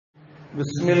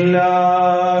بسم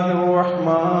الله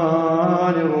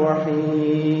الرحمن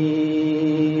الرحيم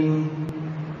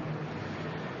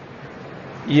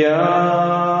يا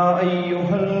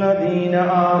أيها الذين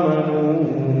آمنوا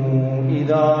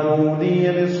إذا نودي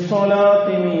للصلاة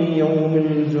من يوم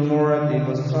الجمعة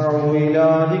فاسعوا إلى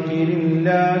ذكر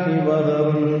الله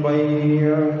وذروا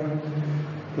البيع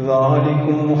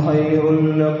ذلكم خير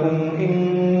لكم إن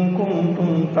كنتم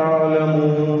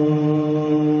تعلمون.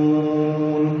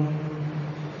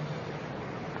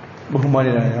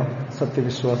 ബഹുമാന്യരായ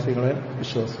സത്യവിശ്വാസികളെ,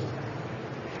 വിശ്വാസികളെ,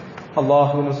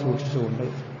 അള്ളാഹുവിനെ സൂക്ഷിച്ചുകൊണ്ട്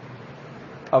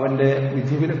അവന്റെ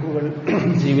വിധിവിലക്കുകൾ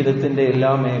ജീവിതത്തിന്റെ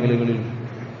എല്ലാ മേഖലകളിലും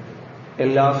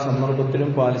എല്ലാ സന്ദർഭത്തിലും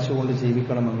പാലിച്ചുകൊണ്ട്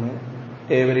ജീവിക്കണമെന്ന്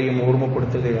ഏവരെയും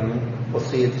ഓർമ്മപ്പെടുത്തുകയാണ്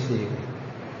വസിയത്ത് ചെയ്യുക.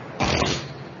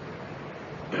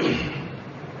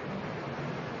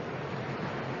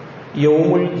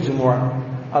 യൗമുൽ ജുമുഅ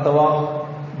അഥവാ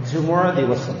ജുമുഅ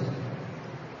ദിവസം,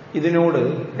 ഇതിനോട്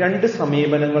രണ്ട്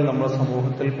സമീപനങ്ങൾ നമ്മുടെ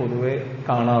സമൂഹത്തിൽ പൊതുവെ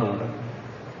കാണാറുണ്ട്.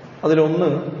 അതിലൊന്ന്,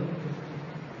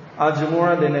 ആ ജുമുഅ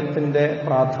ദിനത്തിന്റെ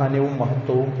പ്രാധാന്യവും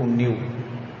മഹത്വവും പുണ്യവും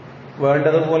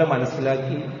വേണ്ടതുപോലെ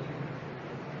മനസ്സിലാക്കി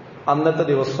അന്നത്തെ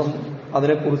ദിവസം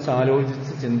അതിനെക്കുറിച്ച്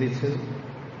ആലോചിച്ച് ചിന്തിച്ച്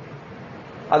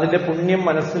അതിന്റെ പുണ്യം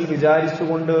മനസ്സിൽ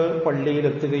വിചാരിച്ചുകൊണ്ട്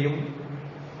പള്ളിയിലെത്തുകയും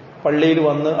പള്ളിയിൽ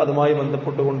വന്ന് അതുമായി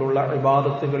ബന്ധപ്പെട്ടുകൊണ്ടുള്ള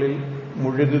ഇബാദത്തുകളിൽ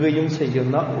മുഴുകുകയും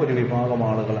ചെയ്യുന്ന ഒരു വിഭാഗം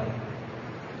ആളുകളാണ്.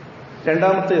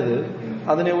 രണ്ടാമത്തേത്,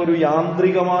 അതിനെ ഒരു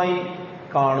യാന്ത്രികമായി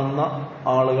കാണുന്ന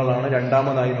ആളുകളാണ്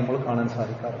രണ്ടാമതായി നമ്മൾ കാണാൻ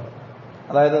സാധിക്കാറുള്ളത്.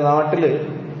 അതായത് നാട്ടില്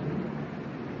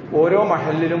ഓരോ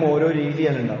മഹല്ലിലും ഓരോ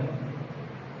രീതിയാണ് ഉണ്ടാവുക.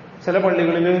 ചില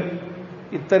പള്ളികളിൽ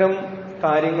ഇത്തരം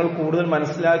കാര്യങ്ങൾ കൂടുതൽ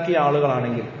മനസ്സിലാക്കിയ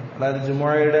ആളുകളാണെങ്കിൽ, അതായത്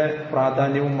ജുമുഅയുടെ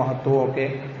പ്രാധാന്യവും മഹത്വവും ഒക്കെ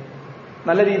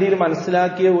നല്ല രീതിയിൽ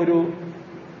മനസ്സിലാക്കിയ ഒരു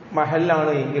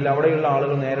മഹല്ലാണ് എങ്കിൽ അവിടെയുള്ള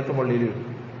ആളുകൾ നേരത്തെ പള്ളിയിൽ വരും.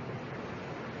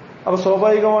 അപ്പൊ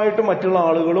സ്വാഭാവികമായിട്ടും മറ്റുള്ള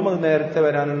ആളുകളും അത് നേരത്തെ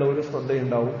വരാനുള്ള ഒരു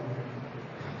ശ്രദ്ധയുണ്ടാവും.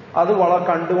 അത്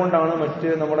കണ്ടുകൊണ്ടാണ്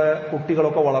നമ്മുടെ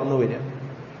കുട്ടികളൊക്കെ വളർന്നു വരിക.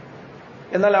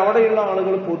 എന്നാൽ അവിടെയുള്ള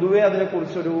ആളുകൾ പൊതുവെ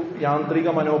അതിനെക്കുറിച്ചൊരു യാന്ത്രിക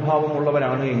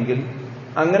മനോഭാവമുള്ളവരാണ് എങ്കിൽ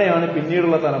അങ്ങനെയാണ്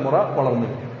പിന്നീടുള്ള തലമുറ വളർന്നു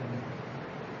വരിക.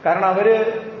 കാരണം അവര്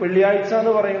വെള്ളിയാഴ്ച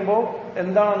എന്ന് പറയുമ്പോൾ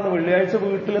എന്താണെന്ന്, വെള്ളിയാഴ്ച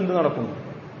വീട്ടിൽ എന്ത് നടക്കുന്നു,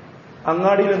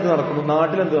 അങ്ങാടിയിൽ എന്ത് നടക്കുന്നു,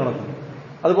 നാട്ടിൽ എന്ത് നടക്കുന്നു,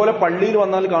 അതുപോലെ പള്ളിയിൽ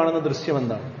വന്നാൽ കാണുന്ന ദൃശ്യം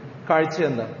എന്താണ്, കാഴ്ച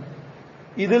എന്താണ്,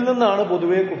 ഇതിൽ നിന്നാണ്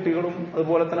പൊതുവെ കുട്ടികളും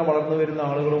അതുപോലെ തന്നെ വളർന്നു വരുന്ന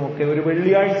ആളുകളും ഒക്കെ ഒരു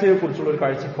വെള്ളിയാഴ്ചയെ കുറിച്ചുള്ള ഒരു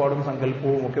കാഴ്ചപ്പാടും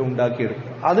സങ്കല്പവും ഒക്കെ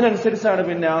ഉണ്ടാക്കിയെടുക്കുക. അതിനനുസരിച്ചാണ്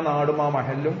പിന്നെ ആ നാടും ആ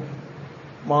മഹല്ലും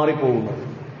മാറിപ്പോകുന്നത്.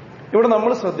 ഇവിടെ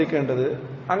നമ്മൾ ശ്രദ്ധിക്കേണ്ടത്,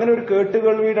 അങ്ങനെ ഒരു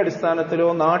കേട്ടുകേൾവിയുടെ അടിസ്ഥാനത്തിലോ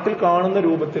നാട്ടിൽ കാണുന്ന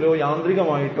രൂപത്തിലോ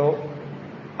യാന്ത്രികമായിട്ടോ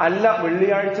അല്ല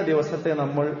വെള്ളിയാഴ്ച ദിവസത്തെ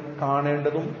നമ്മൾ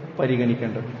കാണേണ്ടതും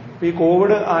പരിഗണിക്കേണ്ടതും. ഈ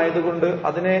കോവിഡ് ആയതുകൊണ്ട്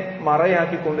അതിനെ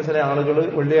മറയാക്കിക്കൊണ്ട് ചില ആളുകൾ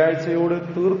വെള്ളിയാഴ്ചയോട്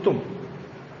തീർത്തും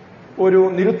ഒരു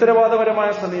നിരുത്തരവാദപരമായ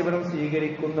സമീപനം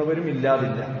സ്വീകരിക്കുന്നവരും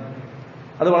ഇല്ലാതില്ല.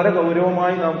 അത് വളരെ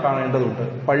ഗൗരവമായി നാം കാണേണ്ടതുണ്ട്.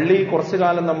 പള്ളി കുറച്ചു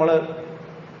കാലം നമ്മൾ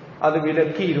അത്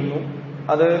വിലക്കിയിരുന്നു.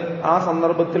 അത് ആ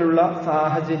സന്ദർഭത്തിലുള്ള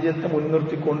സാഹചര്യത്തെ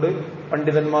മുൻനിർത്തിക്കൊണ്ട്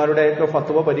പണ്ഡിതന്മാരുടെയൊക്കെ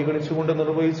ഫത്വ പരിഗണിച്ചുകൊണ്ട്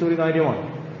നിർവഹിച്ച ഒരു കാര്യമാണ്.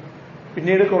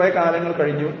 പിന്നീട് കുറെ കാലങ്ങൾ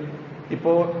കഴിഞ്ഞു.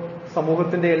 ഇപ്പോ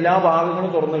സമൂഹത്തിന്റെ എല്ലാ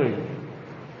ഭാഗങ്ങളും തുറന്നു കഴിഞ്ഞു.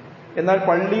 എന്നാൽ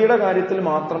പള്ളിയുടെ കാര്യത്തിൽ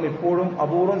മാത്രം ഇപ്പോഴും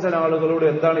അപൂർവം ചില ആളുകളോട്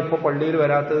എന്താണ് ഇപ്പോൾ പള്ളിയിൽ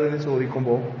വരാത്തത് എന്ന്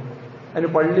ചോദിക്കുമ്പോൾ അതിന്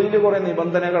പള്ളിയിൽ കുറെ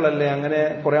നിബന്ധനകളല്ലേ, അങ്ങനെ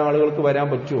കുറെ ആളുകൾക്ക് വരാൻ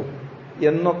പറ്റുമോ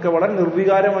എന്നൊക്കെ വളരെ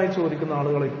നിർവികാരമായി ചോദിക്കുന്ന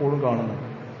ആളുകൾ ഇപ്പോഴും കാണുന്നുണ്ട്.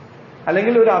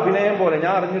 അല്ലെങ്കിൽ ഒരു അഭിനയം പോലെ,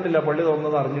 ഞാൻ അറിഞ്ഞിട്ടില്ല, പള്ളി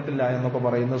തുറന്നത് അറിഞ്ഞിട്ടില്ല എന്നൊക്കെ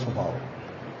പറയുന്ന സ്വഭാവം.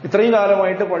 ഇത്രയും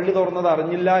കാലമായിട്ട് പള്ളി തുറന്നത്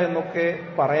അറിഞ്ഞില്ല എന്നൊക്കെ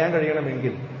പറയാൻ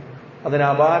കഴിയണമെങ്കിൽ അതിന്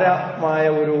അപാരമായ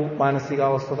ഒരു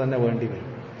മാനസികാവസ്ഥ തന്നെ വേണ്ടി വരും.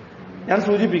 ഞാൻ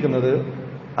സൂചിപ്പിക്കുന്നത്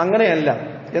അങ്ങനെയല്ല.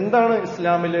 എന്താണ്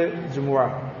ഇസ്ലാമില് ജുമുഅ,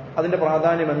 അതിന്റെ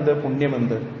പ്രാധാന്യം എന്ത്,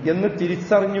 പുണ്യമെന്ത് എന്ന്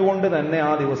തിരിച്ചറിഞ്ഞുകൊണ്ട് തന്നെ ആ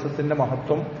ദിവസത്തിന്റെ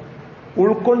മഹത്വം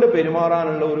ഉൾക്കൊണ്ട്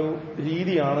പെരുമാറാനുള്ള ഒരു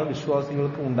രീതിയാണ്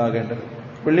വിശ്വാസികൾക്ക് ഉണ്ടാകേണ്ടത്.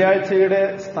 വെള്ളിയാഴ്ചയുടെ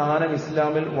സ്ഥാനം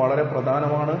ഇസ്ലാമിൽ വളരെ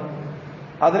പ്രധാനമാണ്.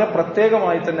 അതിനെ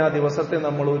പ്രത്യേകമായി തന്നെ ആ ദിവസത്തെ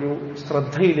നമ്മളൊരു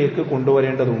ശ്രദ്ധയിലേക്ക്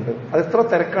കൊണ്ടുവരേണ്ടതുണ്ട്. അത് എത്ര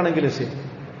തിരക്കാണെങ്കിലും ശരി,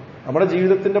 നമ്മുടെ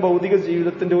ജീവിതത്തിന്റെ ഭൗതിക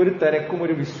ജീവിതത്തിന്റെ ഒരു തിരക്കും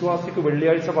ഒരു വിശ്വാസിക്ക്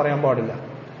വെള്ളിയാഴ്ച പറയാൻ പാടില്ല.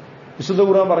 വിശുദ്ധ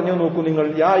ഖുർആൻ പറഞ്ഞു നോക്കൂ നിങ്ങൾ,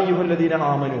 യാ അയ്യുഹല്ലദീന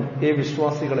ആമനു, ഏ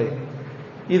വിശ്വാസികളെ,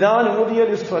 ഇദാ നൂദിയ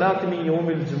ലിസ്സലാത്തി മിൻ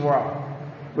യൗമിൽ ജുമുഅ,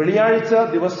 വെള്ളിയാഴ്ച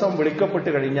ദിവസം വിളിക്കപ്പെട്ട്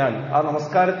കഴിഞ്ഞാൽ, ആ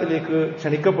നമസ്കാരത്തിലേക്ക്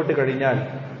ക്ഷണിക്കപ്പെട്ട് കഴിഞ്ഞാൽ,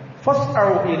 ഫസ്ഔ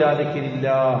ഇലാ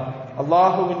ദിക്രില്ലാഹ്,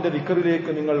 അല്ലാഹുവിന്റെ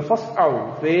ദിക്റിലേക്ക് നിങ്ങൾ ഫസ്ഔ,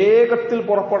 വേഗത്തിൽ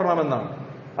പുറപ്പെടണമെന്നാണ്.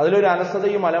 അതിലൊരു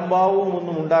അലസതയും അലംഭാവവും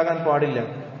ഒന്നും ഉണ്ടാകാൻ പാടില്ല.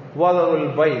 വദറുൽ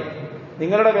ബൈ,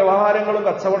 നിങ്ങളുടെ വ്യവഹാരങ്ങളും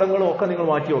കച്ചവടങ്ങളും ഒക്കെ നിങ്ങൾ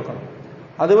മാറ്റിവെക്കണം.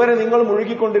 അതുവരെ നിങ്ങൾ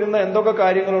മുഴുകിക്കൊണ്ടിരുന്ന എന്തൊക്കെ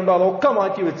കാര്യങ്ങളുണ്ടോ അതൊക്കെ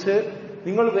മാറ്റിവെച്ച്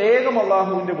നിങ്ങൾ വേഗം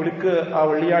അള്ളാഹുവിന്റെ വിളിക്ക് ആ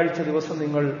വെള്ളിയാഴ്ച ദിവസം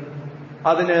നിങ്ങൾ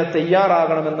അതിന്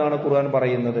തയ്യാറാകണമെന്നാണ് ഖുർആൻ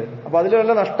പറയുന്നത്. അപ്പൊ അതിൽ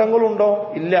വല്ല നഷ്ടങ്ങളുണ്ടോ?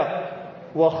 ഇല്ല.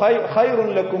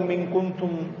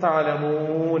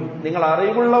 നിങ്ങൾ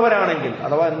അറിവുള്ളവരാണെങ്കിൽ,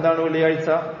 അഥവാ എന്താണ് വെള്ളിയാഴ്ച,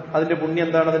 അതിന്റെ പുണ്യം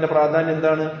എന്താണ്, അതിന്റെ പ്രാധാന്യം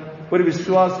എന്താണ്, ഒരു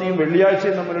വിശ്വാസിയും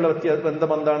വെള്ളിയാഴ്ചയും തമ്മിലുള്ള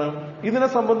ബന്ധം എന്താണ്, ഇതിനെ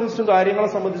സംബന്ധിച്ചും കാര്യങ്ങളെ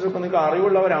സംബന്ധിച്ചൊക്കെ നിങ്ങൾക്ക്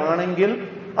അറിവുള്ളവരാണെങ്കിൽ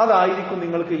അതായിരിക്കും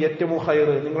നിങ്ങൾക്ക് ഏറ്റവും ഹൈർ.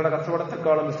 നിങ്ങളുടെ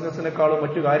കച്ചവടത്തെക്കാളും ബിസിനസിനേക്കാളും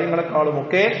മറ്റു കാര്യങ്ങളെക്കാളും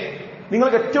ഒക്കെ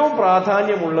നിങ്ങൾക്ക് ഏറ്റവും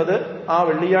പ്രാധാന്യമുള്ളത് ആ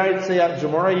വെള്ളിയാഴ്ച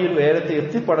ജുമുഅയിൽ നേരത്തെ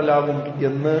എത്തിപ്പെടലാകും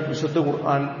എന്ന് വിശുദ്ധ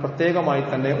ഖുർആൻ പ്രത്യേകമായി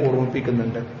തന്നെ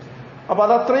ഓർമ്മിപ്പിക്കുന്നുണ്ട്. അപ്പൊ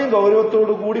അത് അത്രയും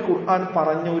ഗൗരവത്തോടു കൂടി ഖുർആൻ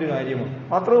പറഞ്ഞ ഒരു കാര്യമാണ്.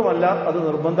 മാത്രവുമല്ല അത്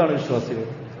നിർബന്ധമാണ് വിശ്വാസികൾ.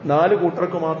 4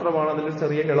 കൂട്ടർക്ക് മാത്രമാണ് അതിൽ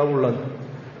ചെറിയ ഇളവുള്ളത്.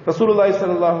 റസൂലുള്ളാഹി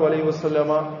സ്വല്ലല്ലാഹു അലൈഹി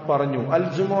വസല്ലമ പറഞ്ഞു, അൽ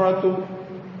ജുമുഅത്തു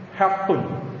ഹഖ്ഖുൻ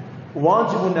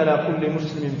വാജിബുൻ അലാ കുല്ലി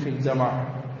മുസ്ലിമിൻ ഫിൽ ജമാഅ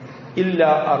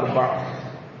ഇല്ലാ 4.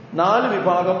 4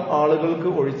 വിഭാഗം ആളുകൾക്ക്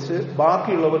ഒഴിച്ച്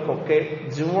ബാക്കിയുള്ളവർക്കൊക്കെ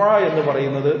ജുമുഅ എന്ന്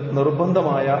പറയുന്നത്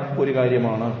നിർബന്ധമായ ഒരു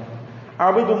കാര്യമാണ്.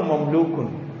 അബ്ദും മംലൂക്കുൻ,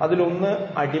 അതിലൊന്ന്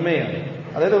അടിമയാണ്.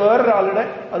 അതായത് വേറൊരാളുടെ,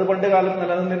 അത് പണ്ട് കാലത്ത്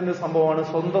നിലനിന്നിരുന്ന സംഭവമാണ്.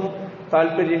 സ്വന്തം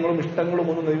താല്പര്യങ്ങളും ഇഷ്ടങ്ങളും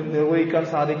ഒന്നും നിർവഹിക്കാൻ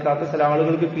സാധിക്കാത്ത ചില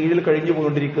ആളുകൾക്ക് കീഴിൽ കഴിഞ്ഞു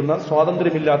പോകൊണ്ടിരിക്കുന്ന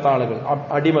സ്വാതന്ത്ര്യമില്ലാത്ത ആളുകൾ,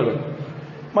 അടിമകൾ.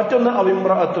 മറ്റൊന്ന്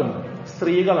അവിമ്രഅത്തുൻ,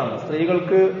 സ്ത്രീകളാണ്.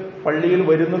 സ്ത്രീകൾക്ക് പള്ളിയിൽ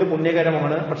വരുന്നത്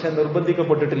പുണ്യകരമാണ്, പക്ഷെ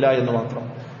നിർബന്ധിക്കപ്പെട്ടിട്ടില്ല എന്ന് മാത്രം.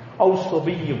 ഔ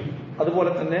സ്വബിയും,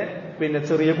 അതുപോലെ തന്നെ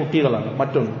ചെറിയ കുട്ടികളാണ്.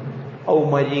 മറ്റൊന്ന് ഔ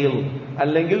മരീൽ,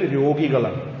 അല്ലെങ്കിൽ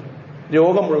രോഗികളാണ്,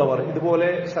 രോഗമുള്ളവർ. ഇതുപോലെ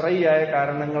ശറഈയായ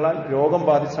കാരണങ്ങളാൽ രോഗം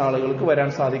ബാധിച്ച ആളുകൾക്ക് വരാൻ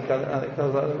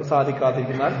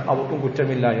സാധിക്കാതിരുന്നാൽ അവർക്കും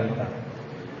കുറ്റമില്ല എന്നതാണ്.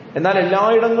 എന്നാൽ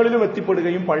എല്ലായിടങ്ങളിലും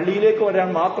എത്തിപ്പെടുകയും പള്ളിയിലേക്ക് വരാൻ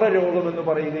മാത്രം രോഗം എന്ന്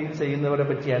പറയുകയും ചെയ്യുന്നവരെ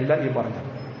പറ്റിയല്ല ഈ പറഞ്ഞത്.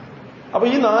 അപ്പൊ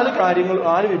ഈ 4 കാര്യങ്ങൾ,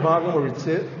 4 വിഭാഗം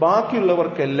ഒഴിച്ച്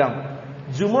ബാക്കിയുള്ളവർക്കെല്ലാം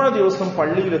ജുമുഅ ദിവസം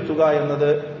പള്ളിയിലെത്തുക എന്നത്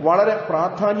വളരെ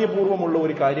പ്രാധാന്യപൂർവ്വമുള്ള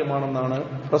ഒരു കാര്യമാണെന്നാണ്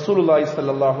റസൂലുള്ളാഹി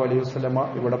സ്വല്ലല്ലാഹു അലൈഹി വസല്ലമ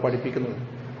ഇവിടെ പഠിപ്പിക്കുന്നത്.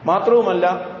 മാത്രവുമല്ല,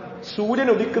 സൂര്യൻ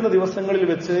ഉദിക്കുന്ന ദിവസങ്ങളിൽ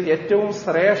വെച്ച് ഏറ്റവും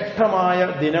ശ്രേഷ്ഠമായ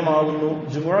ദിനമാകുന്നു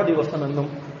ജുമുഅ ദിവസമെന്നും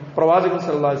പ്രവാചകൻ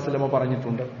സല്ലല്ലാഹു അലൈഹി വസല്ലമ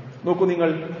പറഞ്ഞിട്ടുണ്ട്. നോക്കൂ നിങ്ങൾ,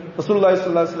 റസൂലുള്ളാഹി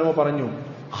സ്വല്ലല്ലാഹു അലൈഹി വസല്ലമ പറഞ്ഞു,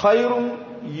 ഖൈറുൻ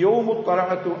യൗമു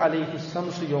തലഅതു അലൈഹി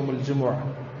ശംസു യൗമുൽ ജുമുഅ.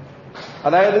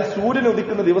 അതായത് സൂര്യൻ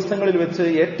ഉദിക്കുന്ന ദിവസങ്ങളിൽ വെച്ച്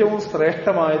ഏറ്റവും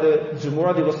ശ്രേഷ്ഠമായത് ജുമുഅ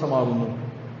ദിവസമാകുന്നു.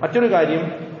 മറ്റൊരു കാര്യം,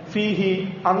 ഫീഹി,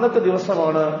 അന്നത്തെ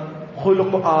ദിവസമാണ്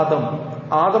ഖുലുഖ്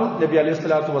ആദം നബി അലൈഹി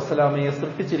സ്വലാത്തു വസ്സലാമയെ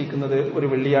സൃഷ്ടിച്ചിരിക്കുന്നത് ഒരു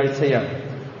വെള്ളിയാഴ്ചയാണ്.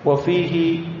 വഫീഹി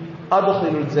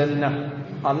അദ്ഖിലുൽ ജന്ന,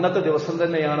 അന്നത്തെ ദിവസം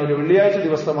തന്നെയാണ്, ഒരു വെള്ളിയാഴ്ച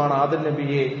ദിവസമാണ് ആദം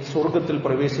നബിയെ സ്വർഗത്തിൽ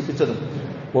പ്രവേശിപ്പിച്ചത്.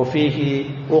 വഫീഹി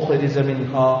ഉഖ്രിജ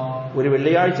മിൻഹാ, ഒരു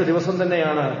വെള്ളിയാഴ്ച ദിവസം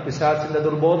തന്നെയാണ് പിശാചിന്റെ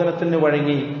ദുർബോധനത്തിന്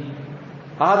വഴങ്ങി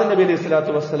ആദം നബി അലൈഹി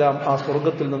സ്വലാത്തു വസ്സലാം ആ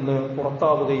സ്വർഗത്തിൽ നിന്ന്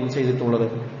പുറത്താവുകയും ചെയ്തിട്ടുള്ളത്.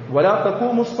 വലാ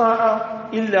തഖൂമു സ്സാഅ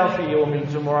ഇല്ലാ ഫീ യൗമിൽ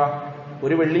ജുമുഅ,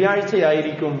 ഒരു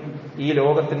വെള്ളിയാഴ്ചയായിരിക്കും ഈ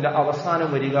ലോകത്തിന്റെ അവസാനം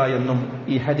വരിക എന്നും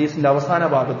ഈ ഹദീസിന്റെ അവസാന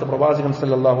ഭാഗത്ത് പ്രവാചകൻ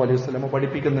സല്ലല്ലാഹു അലൈഹി വസല്ലം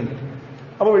പഠിപ്പിക്കുന്നുണ്ട്.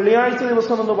 അപ്പൊ വെള്ളിയാഴ്ച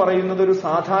ദിവസം എന്ന് പറയുന്നത് ഒരു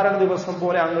സാധാരണ ദിവസം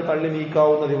പോലെ അങ്ങ് തള്ളി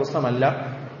നീക്കാവുന്ന ദിവസമല്ല.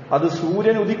 അത്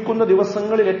സൂര്യൻ ഉദിക്കുന്ന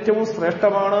ദിവസങ്ങളിൽ ഏറ്റവും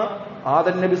ശ്രേഷ്ഠമാണ്.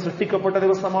 ആദം നബി സൃഷ്ടിക്കപ്പെട്ട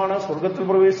ദിവസമാണ്, സ്വർഗത്തിൽ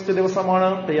പ്രവേശിച്ച ദിവസമാണ്,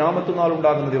 ഖിയാമത്ത് നാൾ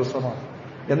ഉണ്ടാകുന്ന ദിവസമാണ്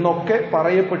എന്നൊക്കെ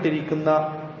പറയപ്പെട്ടിരിക്കുന്ന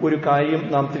ഒരു കാര്യം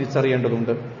നാം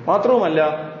തിരിച്ചറിയേണ്ടതുണ്ട്. മാത്രവുമല്ല,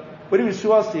 ഒരു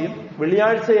വിശ്വാസി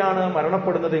വെള്ളിയാഴ്ചയാണ്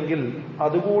മരണപ്പെടുന്നതെങ്കിൽ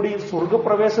അതുകൂടി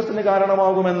സ്വർഗപ്രവേശത്തിന്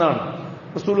കാരണമാകുമെന്നാണ്.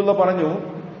 റസൂലുള്ളാഹി പറഞ്ഞു,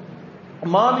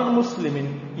 മാ മിൻ മുസ്ലിമിൻ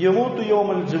യമൂതു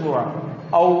യൗമൽ ജുമുഅ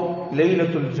ഔ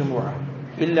ലൈലത്തുൽ ജുമുഅ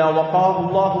ഇല്ലാ വഖാഹു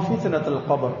അല്ലാഹു ഫിത്നത്തുൽ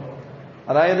ഖബർ.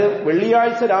 അതായത്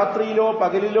വെള്ളിയാഴ്ച രാത്രിയിലോ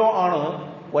പകലിലോ ആണ്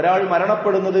ഒരാൾ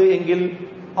മരണപ്പെടുന്നത് എങ്കിൽ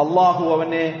അള്ളാഹു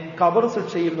അവനെ ഖബർ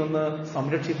ശിക്ഷയിൽ നിന്ന്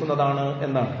സംരക്ഷിക്കുന്നതാണ്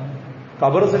എന്നാണ്.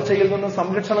 ഖബർ ശിക്ഷയിൽ നിന്ന്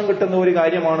സംരക്ഷണം കിട്ടുന്ന ഒരു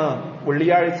കാര്യമാണ്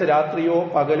വെള്ളിയാഴ്ച രാത്രിയോ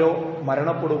പകലോ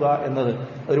മരണപ്പെടുക എന്നത്.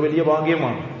 ഒരു വലിയ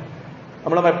ഭാഗ്യമാണ്.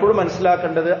 നമ്മൾ എപ്പോഴും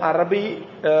മനസ്സിലാക്കേണ്ടത്, അറബി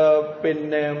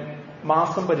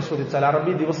മാസം പരിശോധിച്ചാൽ,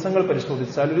 അറബി ദിവസങ്ങൾ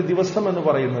പരിശോധിച്ചാൽ, ഒരു ദിവസം എന്ന്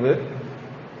പറയുന്നത്,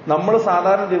 നമ്മൾ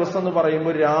സാധാരണ ദിവസം എന്ന്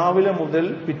പറയുമ്പോൾ രാവിലെ മുതൽ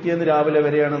പിറ്റേന്ന് രാവിലെ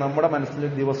വരെയാണ് നമ്മുടെ മനസ്സിൽ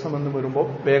ദിവസം എന്ന് വരുമ്പോൾ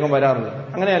വേഗം വരാറുള്ളത്.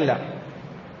 അങ്ങനെയല്ല.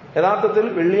 യഥാർത്ഥത്തിൽ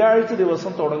വെള്ളിയാഴ്ച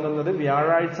ദിവസം തുടങ്ങുന്നത്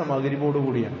വ്യാഴാഴ്ച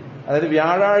മഗ്‌രിബോടുകൂടിയാണ്. അതായത്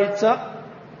വ്യാഴാഴ്ച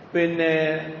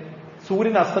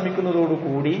സൂര്യൻ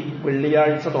അസ്തമിക്കുന്നതോടുകൂടി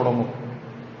വെള്ളിയാഴ്ച തുടങ്ങും.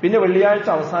 പിന്നെ വെള്ളിയാഴ്ച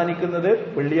അവസാനിക്കുന്നത്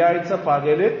വെള്ളിയാഴ്ച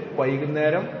പകല്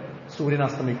വൈകുന്നേരം സൂര്യൻ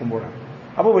അസ്തമിക്കുമ്പോഴാണ്.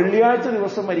 അപ്പൊ വെള്ളിയാഴ്ച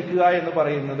ദിവസം മരിക്കുക എന്ന്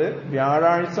പറയുന്നത്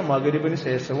വ്യാഴാഴ്ച മഗ്‌രിബിന്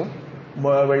ശേഷവും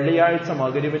വെള്ളിയാഴ്ച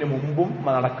മഗ്‌രിബിന് മുമ്പും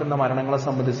നടക്കുന്ന മരണങ്ങളെ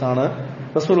സംബന്ധിച്ചാണ്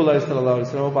റസൂലുള്ളാഹി സ്വല്ലല്ലാഹു അലൈഹി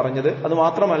വസല്ലം പറഞ്ഞത്. അത്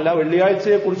മാത്രമല്ല,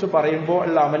 വെള്ളിയാഴ്ചയെ കുറിച്ച് പറയുമ്പോൾ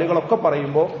ഉള്ള അമലുകളൊക്കെ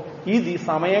പറയുമ്പോൾ ഈ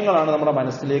സമയങ്ങളാണ് നമ്മുടെ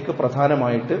മനസ്സിലേക്ക്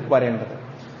പ്രധാനമായിട്ട് വരേണ്ടത്.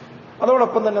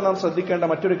 അതോടൊപ്പം തന്നെ നാം ശ്രദ്ധിക്കേണ്ട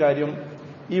മറ്റൊരു കാര്യം,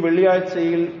 ഈ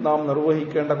വെള്ളിയാഴ്ചയിൽ നാം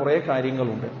നിർവഹിക്കേണ്ട കുറെ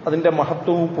കാര്യങ്ങളുണ്ട്. അതിന്റെ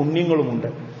മഹത്വവും പുണ്യങ്ങളുമുണ്ട്.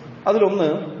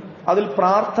 അതിൽ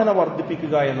പ്രാർത്ഥന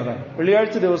വർദ്ധിപ്പിക്കുക എന്നതാണ്.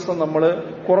 വെള്ളിയാഴ്ച ദിവസം നമ്മൾ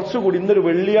കുറച്ചുകൂടി ഇന്നൊരു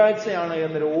വെള്ളിയാഴ്ചയാണ്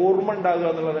എന്നൊരു ഓർമ്മ ഉണ്ടാകുക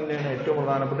എന്നുള്ളത് തന്നെയാണ് ഏറ്റവും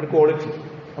പ്രധാനപ്പെട്ട ഒരു ക്വാളിറ്റി.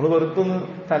 നമ്മൾ വെറുതൊന്ന്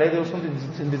തലേ ദിവസം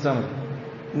ചിന്തിച്ചാൽ മതി.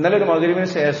 ഇന്നലെ ഒരു മഗ്‌രിബിന്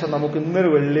ശേഷം നമുക്ക് ഇന്നൊരു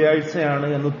വെള്ളിയാഴ്ചയാണ്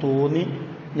എന്ന് തോന്നി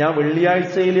ഞാൻ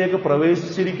വെള്ളിയാഴ്ചയിലേക്ക്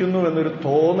പ്രവേശിച്ചിരിക്കുന്നു എന്നൊരു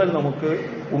തോന്നൽ നമുക്ക്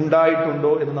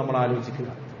ഉണ്ടായിട്ടുണ്ടോ എന്ന് നമ്മൾ ആലോചിക്കുക.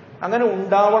 അങ്ങനെ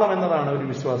ഉണ്ടാവണമെന്നതാണ് ഒരു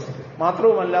വിശ്വാസിക്ക്.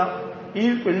 മാത്രവുമല്ല, ഈ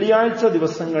വെള്ളിയാഴ്ച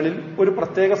ദിവസങ്ങളിൽ ഒരു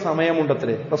പ്രത്യേക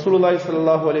സമയമുണ്ടത്രേ. റസൂലുള്ളാഹി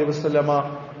സ്വല്ലല്ലാഹു അലൈഹി വസല്ലമ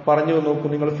പറഞ്ഞു നോക്കൂ,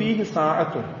 നിങ്ങൾ ഫീഹി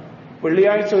സാഅത്തുൻ,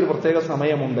 വെള്ളിയാഴ്ച ഒരു പ്രത്യേക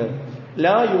സമയമുണ്ട്.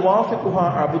 ലാ യുവാഫിഖുഹാ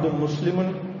അബ്ദുൻ മുസ്ലിമുൻ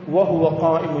വഹുവ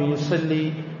ഖായിമുൻ യുസല്ലി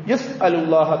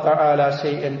യസ്അലുല്ലാഹ തആല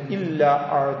ശൈഅൻ ഇല്ലാ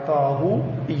അഅതാഹു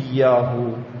ഇയ്യാഹു.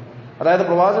 അതായത്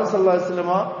പ്രവാചകൻ സല്ലല്ലാഹു അലൈഹി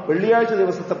വസല്ലമ വെള്ളിയാഴ്ച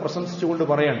ദിവസത്തെ പ്രശംസിച്ചുകൊണ്ട്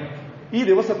പറയാണ്, ഈ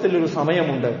ദിവസത്തിൽ ഒരു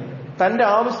സമയമുണ്ട്, തന്റെ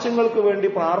ആവശ്യങ്ങൾക്ക് വേണ്ടി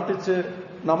പ്രാർത്ഥിച്ച്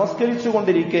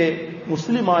നമസ്കരിച്ചുകൊണ്ടിരിക്കെ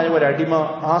മുസ്ലിമായ ഒരടിമ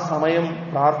ആ സമയം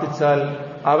പ്രാർത്ഥിച്ചാൽ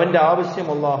അവന്റെ ആവശ്യം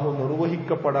അല്ലാഹു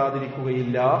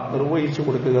നിർവഹിക്കപ്പെടാതിരിക്കുകയില്ല, നിർവഹിച്ചു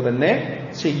കൊടുക്കുക തന്നെ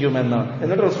ചെയ്യുമെന്നാണ്.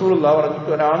 എന്നിട്ട് റസൂലുള്ളാഹി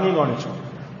പറഞ്ഞിട്ട് ഒരാംഗ്യം കാണിച്ചു.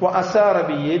 വഅസാറ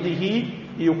ബിയദിഹി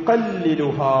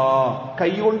യുഖല്ലിലുഹാ,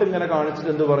 കൈകൊണ്ട് ഇങ്ങനെ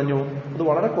കാണിച്ചിട്ട് എന്ത് പറഞ്ഞു? അത്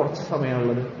വളരെ കുറച്ച്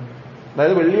സമയമുള്ളത്.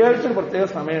 അതായത് വെള്ളിയാഴ്ച ഒരു പ്രത്യേക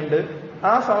സമയമുണ്ട്,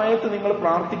 ആ സമയത്ത് നിങ്ങൾ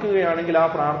പ്രാർത്ഥിക്കുകയാണെങ്കിൽ ആ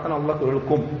പ്രാർത്ഥന അല്ലാഹു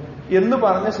കേൾക്കും എന്ന്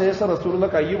പറഞ്ഞ ശേഷം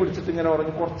റസൂലുള്ളാഹി കൈ പിടിച്ചിട്ട് ഇങ്ങനെ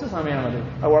പറഞ്ഞു, കുറച്ച് സമയമാണത്,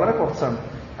 അത് വളരെ കുറച്ചാണ്.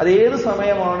 അത് ഏത്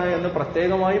സമയമാണ് എന്ന്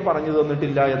പ്രത്യേകമായി പറഞ്ഞു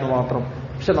തന്നിട്ടില്ല എന്ന് മാത്രം.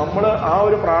 പക്ഷെ നമ്മൾ ആ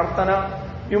ഒരു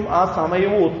പ്രാർത്ഥനയും ആ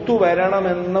സമയവും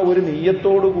ഒത്തുവരണമെന്ന ഒരു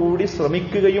നിയ്യത്തോടുകൂടി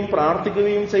ശ്രമിക്കുകയും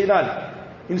പ്രാർത്ഥിക്കുകയും ചെയ്താൽ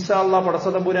ഇൻഷാ അല്ലാഹ്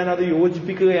പടച്ചതമ്പുരാൻ അത്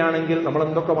യോജിപ്പിക്കുകയാണെങ്കിൽ നമ്മൾ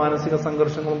എന്തൊക്കെ മാനസിക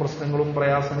സംഘർഷങ്ങളും പ്രശ്നങ്ങളും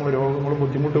പ്രയാസങ്ങളും രോഗങ്ങളും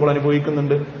ബുദ്ധിമുട്ടുകളും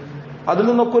അനുഭവിക്കുന്നുണ്ട്, അതിൽ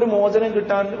നിന്നൊക്കെ ഒരു മോചനം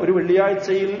കിട്ടാൻ ഒരു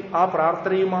വെള്ളിയാഴ്ചയിൽ ആ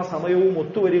പ്രാർത്ഥനയും ആ സമയവും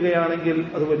ഒത്തുവരികയാണെങ്കിൽ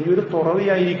അത് വലിയൊരു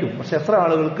തുറവിയായിരിക്കും. പക്ഷെ എത്ര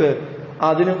ആളുകൾക്ക്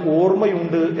അതിന്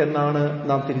ഓർമ്മയുണ്ട് എന്നാണ്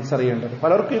നാം തിരിച്ചറിയേണ്ടത്.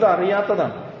 പലർക്കും ഇത്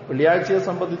അറിയാത്തതാണ്. വെള്ളിയാഴ്ചയെ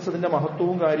സംബന്ധിച്ചതിന്റെ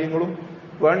മഹത്വവും കാര്യങ്ങളും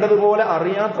വേണ്ടതുപോലെ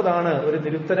അറിയാത്തതാണ് ഒരു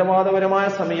നിരുത്തരവാദപരമായ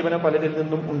സമീപനം പലരിൽ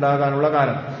നിന്നും ഉണ്ടാകാനുള്ള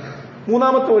കാരണം.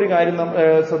 മൂന്നാമത്തെ ഒരു കാര്യം നാം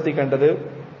ശ്രദ്ധിക്കേണ്ടത്,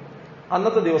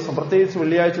 അന്നത്തെ ദിവസം പ്രത്യേകിച്ച്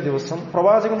വെള്ളിയാഴ്ച ദിവസം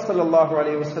പ്രവാചകൻ സല്ലല്ലാഹു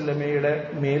അലൈഹി വസല്ലമയുടെ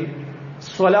മേൽ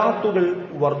സ്വലാത്തുകൾ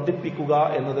വർദ്ധിപ്പിക്കുക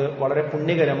എന്നത് വളരെ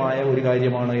പുണ്യകരമായ ഒരു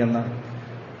കാര്യമാണ് എന്നാണ്.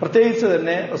 പ്രത്യേകിച്ച്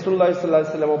തന്നെ റസൂലുള്ളാഹി സ്വല്ലല്ലാഹു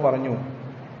അലൈഹി വസല്ലമ പറഞ്ഞു,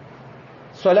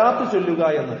 സ്വലാത്ത് ചൊല്ലുക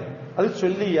എന്നത്, അത്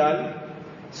ചൊല്ലിയാൽ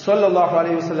സ്വല്ലല്ലാഹു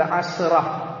അലൈഹി വസല്ലം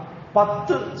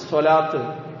 10 സ്വലാത്ത്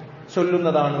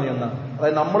ചൊല്ലുന്നതാണ് എന്നാണ്.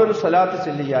 അതായത് നമ്മളൊരു സ്വലാത്ത്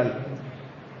ചൊല്ലിയാൽ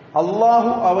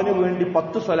അള്ളാഹു അവന് വേണ്ടി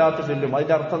 10 സ്വലാത്ത് ചൊല്ലും.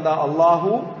 അതിന്റെ അർത്ഥം എന്താ?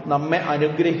 അള്ളാഹു നമ്മെ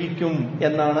അനുഗ്രഹിക്കും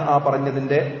എന്നാണ് ആ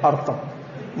പറഞ്ഞതിന്റെ അർത്ഥം.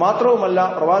 മാത്രവുമല്ല,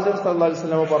 പ്രവാചകൻ സല്ലല്ലാഹു അലൈഹി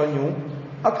വസല്ലം പറഞ്ഞു,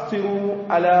 അക്സിറു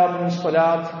അലാ മിൻ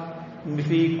സ്വലാത്ത്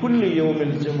ഫീ കുല്ലി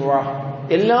യൗമിൽ ജുമുഅ,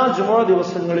 എല്ലാ ജുമുഅ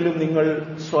ദിവസങ്ങളിലും നിങ്ങൾ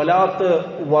സ്വലാത്ത്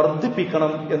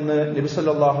വർദ്ധിപ്പിക്കണം എന്ന് നബി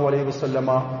സല്ലല്ലാഹു അലൈഹി വസല്ലമ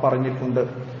പറഞ്ഞിട്ടുണ്ട്.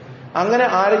 അങ്ങനെ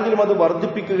ആരെങ്കിലും അത്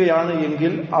വർദ്ധിപ്പിക്കുകയാണ്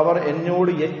എങ്കിൽ അവർ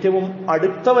എന്നോട് ഏറ്റവും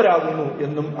അടുത്തവരാകുന്നു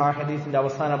എന്നും ആ ഹദീസിന്റെ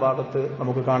അവസാന ഭാഗത്ത്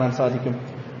നമുക്ക് കാണാൻ സാധിക്കും.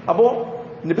 അപ്പോ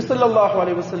നബി സല്ലല്ലാഹു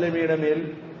അലൈഹി വസല്ലമയുടെ മേൽ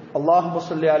അല്ലാഹുമ്മ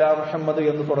സ്വല്ലി അലാ മുഹമ്മദ്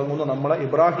എന്ന് തുടങ്ങുന്ന നമ്മളെ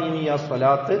ഇബ്രാഹിമിയ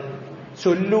സ്വലാത്ത്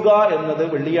ചൊല്ലുക എന്നത്,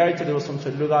 വെള്ളിയാഴ്ച ദിവസം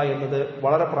ചൊല്ലുക എന്നത്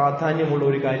വളരെ പ്രാധാന്യമുള്ള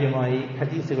ഒരു കാര്യമായി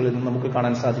ഹദീസുകളിൽ നിന്ന് നമുക്ക്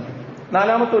കാണാൻ സാധിക്കും.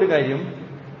 നാലാമത്തെ ഒരു കാര്യം,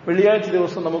 വെള്ളിയാഴ്ച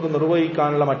ദിവസം നമുക്ക്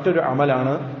നിർവഹിക്കാനുള്ള മറ്റൊരു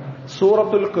അമലാണ്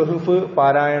സൂറത്തുൽ കഹ്ഫ്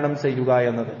പാരായണം ചെയ്യുക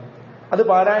എന്നത്. അത്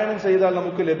പാരായണം ചെയ്താൽ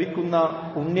നമുക്ക് ലഭിക്കുന്ന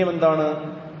പുണ്യം എന്താണ്?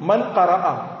 മൻ ഖറഅ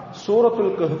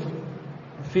സൂറത്തുൽ കഹ്ഫ്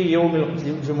ഫീ യൗമിൽ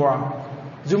ജുമുഅ,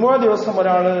 ജുമുഅ ദിവസം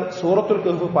ഒരാള് സൂറത്തുൽ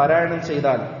കഹ്ഫ് പാരായണം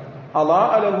ചെയ്താൽ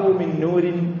അളാഅ ലഹു മിൻ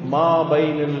നൂരിൻ മാ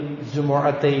ബൈനൽ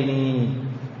ജുമുഅത്തൈനി,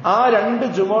 ആ 2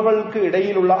 ജുമുഅകൾക്ക്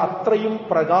ഇടയിലുള്ള അത്രയും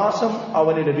പ്രകാശം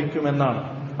അവന് ലഭിക്കുമെന്നാണ്.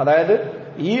 അതായത്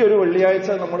ഈ ഒരു വെള്ളിയാഴ്ച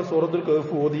നമ്മൾ സൂറത്തുൽ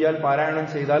കഹ്ഫ് ഓതിയാൽ പാരായണം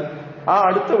ചെയ്താൽ ആ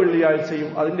അടുത്ത വെള്ളിയാഴ്ചയും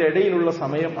അതിന്റെ ഇടയിലുള്ള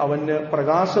സമയം അവന്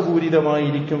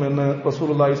പ്രകാശപൂരിതമായിരിക്കുമെന്ന്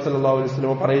റസൂലുള്ളാഹി സ്വല്ലല്ലാഹു അലൈഹി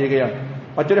വസല്ലം പറയുകയാണ്.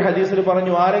 മറ്റൊരു ഹദീസിൽ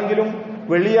പറഞ്ഞു, ആരെങ്കിലും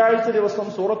വെള്ളിയാഴ്ച ദിവസം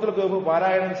സൂറത്തുൽ കഹ്ഫ്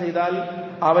പാരായണം ചെയ്താൽ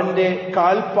അവന്റെ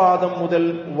കാൽപാദം മുതൽ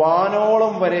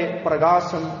വാനോളം വരെ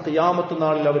പ്രകാശം ഖിയാമത്ത്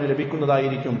നാളിൽ അവന്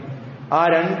ലഭിക്കുന്നതായിരിക്കും. ആ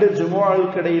 2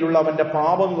 ജുമുഅകൾക്കിടയിലുള്ള അവന്റെ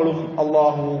പാപങ്ങളും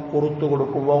അല്ലാഹു പുറത്തു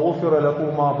കൊടുക്കും. വഗുഫിറ ലഹു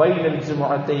മാ ബൈനൽ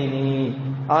ജുമുഅത്തൈനി,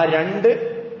 ആ 2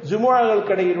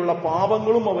 ജുമുഅകൾക്കിടയിലുള്ള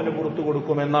പാപങ്ങളും അവന് പുറത്തു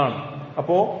കൊടുക്കുമെന്നാണ്.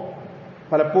 അപ്പോ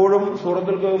പലപ്പോഴും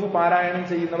സൂറത്തുൽ കഹ്ഫ് പാരായണം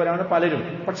ചെയ്യുന്നവരാണ് പലരും.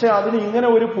 പക്ഷെ അതിന് ഇങ്ങനെ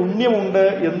ഒരു പുണ്യമുണ്ട്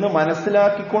എന്ന്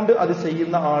മനസ്സിലാക്കിക്കൊണ്ട് അത്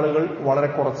ചെയ്യുന്ന ആളുകൾ വളരെ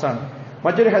കുറച്ചാണ്.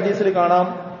 മറ്റൊരു ഹദീസിൽ കാണാം,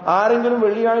 ആരെങ്കിലും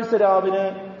വെള്ളിയാഴ്ച രാവിലെ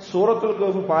സൂറത്തുൽ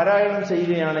കഹ്ഫ് പാരായണം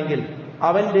ചെയ്യുകയാണെങ്കിൽ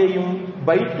അവന്റെയും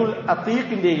ബൈത്തുൽ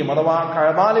അത്തീഖിന്റെയും അഥവാ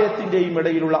കഅബാലയത്തിന്റെയും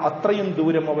ഇടയിലുള്ള അത്രയും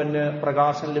ദൂരം അവന്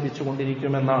പ്രകാശം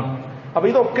ലഭിച്ചുകൊണ്ടിരിക്കുമെന്നാണ്. അപ്പൊ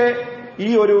ഇതൊക്കെ ഈ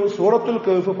ഒരു സൂറത്തുൽ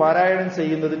കഹ്ഫ് പാരായണം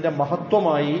ചെയ്യുന്നതിന്റെ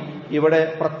മഹത്വമായി ഇവിടെ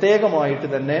പ്രത്യേകമായിട്ട്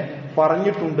തന്നെ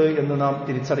പറഞ്ഞിട്ടുണ്ട് എന്ന് നാം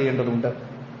തിരിച്ചറിയേണ്ടതുണ്ട്.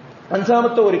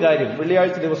 5ാമത്തെ ഒരു കാര്യം,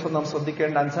 വെള്ളിയാഴ്ച ദിവസം നാം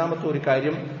ശ്രദ്ധിക്കേണ്ട 5ാമത്തെ ഒരു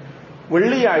കാര്യം,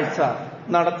 വെള്ളിയാഴ്ച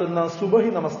നടത്തുന്ന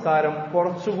സുബഹി നമസ്കാരം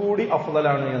കുറച്ചുകൂടി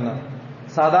അഫ്ളലാണ് എന്ന്.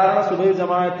 സാധാരണ സുബഹി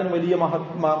ജമാഅത്തിന് വലിയ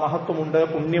മഹത്വമുണ്ട്,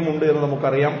 പുണ്യമുണ്ട് എന്ന്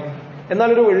നമുക്കറിയാം. എന്നാൽ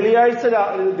ഒരു വെള്ളിയാഴ്ച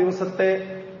ദിവസത്തെ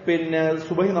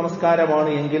സുബഹി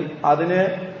നമസ്കാരമാണ് എങ്കിൽ അതിന്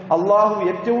അള്ളാഹു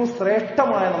ഏറ്റവും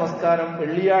ശ്രേഷ്ഠമായ നമസ്കാരം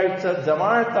വെള്ളിയാഴ്ച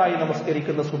ജമാഅത്തായി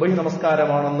നമസ്കരിക്കുന്ന സുബഹി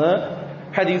നമസ്കാരമാണെന്ന്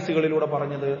ഹദീസുകളിലൂടെ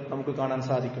പറഞ്ഞത് നമുക്ക് കാണാൻ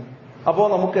സാധിക്കും. അപ്പോ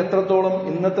നമുക്ക് എത്രത്തോളം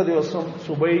ഇന്നത്തെ ദിവസം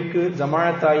സുബഹിക്ക്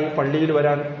ജമാഅത്തായി പള്ളിയിൽ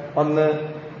വന്ന്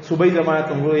സുബഹി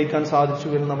ജമാഅത്ത് നിർവഹിക്കാൻ സാധിച്ചു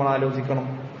എന്ന് നമ്മൾ ആലോചിക്കണം.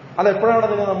 അതെപ്പോഴാണ്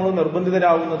അതിന് നമ്മൾ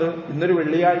നിർബന്ധിതരാകുന്നത്? ഇന്നൊരു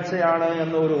വെള്ളിയാഴ്ചയാണ്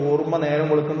എന്ന ഒരു ഓർമ്മ നേരം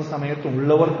വെളുക്കുന്ന സമയത്ത്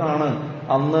ഉള്ളവർക്കാണ്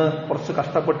അന്ന് കുറച്ച്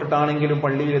കഷ്ടപ്പെട്ടിട്ടാണെങ്കിലും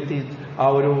പള്ളിയിലെത്തി ആ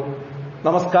ഒരു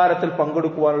നമസ്കാരത്തിൽ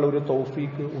പങ്കെടുക്കുവാനുള്ള ഒരു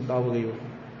തൗഫീക്ക് ഉണ്ടാവുകയുള്ളൂ.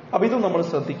 അപ്പൊ ഇത് നമ്മൾ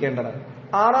ശ്രദ്ധിക്കേണ്ടതാണ്.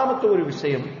 ആറാമത്തെ ഒരു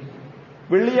വിഷയം,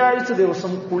 വെള്ളിയാഴ്ച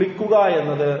ദിവസം കുളിക്കുക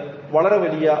എന്നത് വളരെ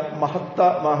വലിയ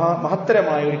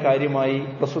മഹത്തരമായ ഒരു കാര്യമായി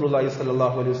റസൂലുള്ളാഹി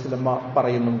സ്വല്ലല്ലാഹു അലൈഹി വസല്ലം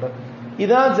പറയുന്നുണ്ട്.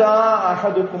 ഇദാ ജാ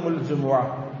അഹദുകുമുൽ ജുമുഅ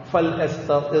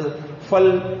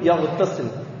ഫൽയഗ്തസിൽ,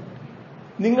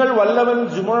 നിങ്ങൾ വല്ലവൻ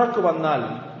ജുമുഅക്ക് വന്നാൽ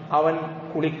അവൻ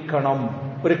കുളിക്കണം.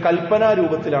 ഒരു കൽപ്പനാ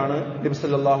രൂപത്തിലാണ് നബി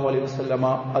സല്ലല്ലാഹു അലൈഹി വസല്ലമ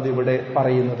അതിവിടെ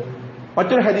പറയുന്നത്.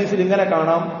 മറ്റൊരു ഹദീസിൽ ഇങ്ങനെ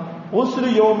കാണാം, ഗുസ്ലു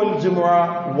യൗമുൽ ജുമുഅ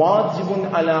വാജിബുൻ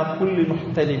അലാ കുല്ലി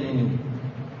മുഹ്തലിമിൻ,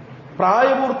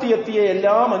 പ്രായപൂർത്തിയെത്തിയ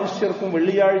എല്ലാ മനുഷ്യർക്കും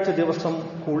വെള്ളിയാഴ്ച ദിവസം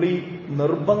കുളി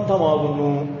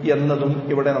നിർബന്ധമാകുന്നു എന്നതും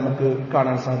ഇവിടെ നമുക്ക്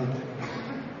കാണാൻ സാധിക്കും.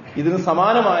 ഇതിന്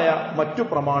സമാനമായ മറ്റു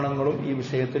പ്രമാണങ്ങളും ഈ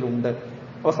വിഷയത്തിലുണ്ട്.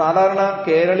 അപ്പൊ സാധാരണ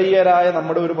കേരളീയരായ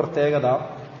നമ്മുടെ ഒരു പ്രത്യേകത,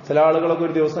 ചില ആളുകളൊക്കെ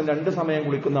ഒരു ദിവസം 2 സമയം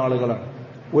കുളിക്കുന്ന ആളുകളാണ്.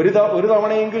 ഒരു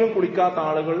തവണയെങ്കിലും കുളിക്കാത്ത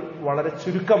ആളുകൾ വളരെ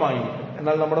ചുരുക്കമായിരിക്കും.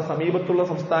 എന്നാൽ നമ്മുടെ സമീപത്തുള്ള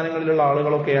സംസ്ഥാനങ്ങളിലുള്ള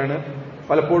ആളുകളൊക്കെയാണ്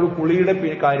പലപ്പോഴും കുളിയുടെ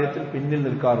കാര്യത്തിൽ പിന്നിൽ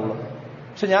നിൽക്കാറുള്ളത്.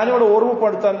 പക്ഷെ ഞാനിവിടെ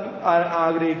ഓർമ്മപ്പെടുത്താൻ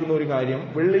ആഗ്രഹിക്കുന്ന ഒരു കാര്യം,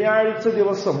 വെള്ളിയാഴ്ച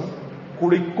ദിവസം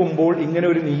കുളിക്കുമ്പോൾ ഇങ്ങനെ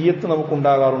ഒരു നിയ്യത്ത്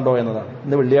നമുക്കുണ്ടാകാറുണ്ടോ എന്നതാണ്.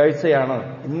 ഇന്ന് വെള്ളിയാഴ്ചയാണ്,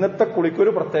 ഇന്നത്തെ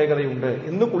കുളിക്കൊരു പ്രത്യേകതയുണ്ട്,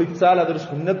 ഇന്ന് കുളിച്ചാൽ അതൊരു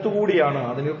സുന്നത്ത് കൂടിയാണ്,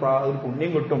 അതിന് ഒരു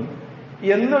പുണ്യം കിട്ടും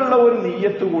എന്നുള്ള ഒരു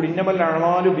നിയ്യത്ത് കൂടി, ഇന്നമൽ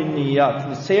അഅ്മാലു ബിന്നിയ്യാത്ത്,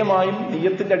 നിശ്ചയമായും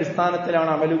നിയ്യത്തിന്റെ അടിസ്ഥാനത്തിലാണ്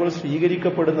അമലുകൾ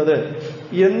സ്വീകരിക്കപ്പെടുന്നത്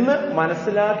എന്ന്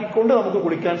മനസ്സിലാക്കിക്കൊണ്ട് നമുക്ക്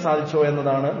കുളിക്കാൻ സാധിച്ചോ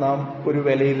എന്നതാണ് നാം ഒരു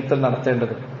വിലയിരുത്തൽ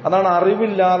നടത്തേണ്ടത്. അതാണ്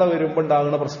അറിവില്ലാതെ വരുമ്പോൾ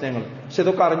ഉണ്ടാകുന്ന പ്രശ്നങ്ങൾ. പക്ഷെ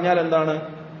ഇതൊക്കെ അറിഞ്ഞാൽ എന്താണ്,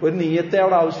 ഒരു നിയ്യത്തെ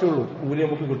അവിടെ ആവശ്യമുള്ളൂ, കൂലി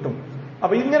നമുക്ക് കിട്ടും.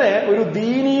 അപ്പൊ ഇങ്ങനെ ഒരു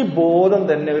ദീനീ ബോധം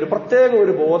തന്നെ, ഒരു പ്രത്യേക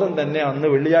ഒരു ബോധം തന്നെ അന്ന്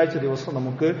വെള്ളിയാഴ്ച ദിവസം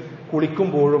നമുക്ക്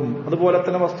കുളിക്കുമ്പോഴും അതുപോലെ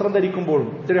തന്നെ വസ്ത്രം ധരിക്കുമ്പോഴും.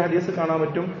 ഇത്തിരി ഹദീസ് കാണാൻ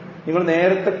പറ്റും, നിങ്ങൾ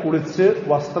നേരത്തെ കുളിച്ച്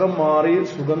വസ്ത്രം മാറി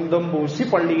സുഗന്ധം പൂശി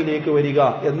പള്ളിയിലേക്ക് വരിക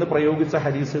എന്ന് പ്രയോഗിച്ച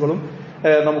ഹദീസുകളും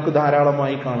നമുക്ക്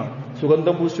ധാരാളമായി കാണാം.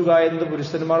 സുഗന്ധം പൂശുക എന്നത്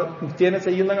പുരുഷന്മാർ നിത്യേന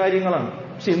ചെയ്യുന്ന കാര്യങ്ങളാണ്.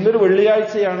 പക്ഷെ ഇന്നൊരു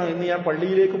വെള്ളിയാഴ്ചയാണ്, ഇന്ന് ഞാൻ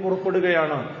പള്ളിയിലേക്ക്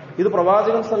പുറപ്പെടുകയാണ്, ഇത്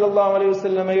പ്രവാചകൻ സല്ലല്ലാഹു അലൈഹി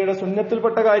വസല്ലമയുടെ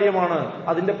സുന്നത്തിൽപ്പെട്ട കാര്യമാണ്,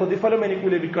 അതിന്റെ പ്രതിഫലം എനിക്ക്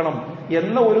ലഭിക്കണം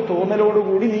എന്ന ഒരു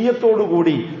തോന്നലോടുകൂടി,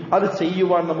 നിയ്യത്തോടുകൂടി അത്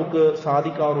ചെയ്യുവാൻ നമുക്ക്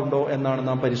സാധിക്കാറുണ്ടോ എന്നാണ്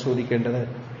നാം പരിശോധിക്കേണ്ടത്.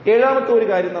 ഏഴാമത്തെ ഒരു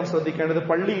കാര്യം നാം ശ്രദ്ധിക്കേണ്ടത്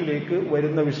പള്ളിയിലേക്ക്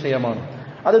വരുന്ന വിഷയമാണ്.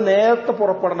 അത് നേരത്തെ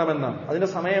പുറപ്പെടണമെന്നാണ്. അതിന്റെ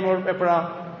സമയം എപ്പോഴാ?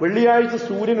 വെള്ളിയാഴ്ച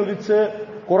സൂര്യൻ ഉദിച്ച്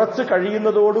കുറച്ച്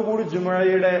കഴിയുന്നതോടുകൂടി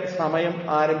ജുമുഅയുടെ സമയം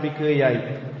ആരംഭിക്കുകയായി.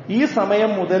 ഈ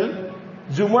സമയം മുതൽ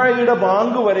ജുമുഅയുടെ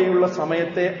ബാങ്ക് വരെയുള്ള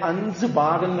സമയത്തെ 5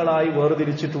 ഭാഗങ്ങളായി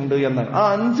വേർതിരിച്ചിട്ടുണ്ട് എന്നാണ്. ആ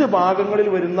 5 ഭാഗങ്ങളിൽ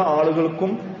വരുന്ന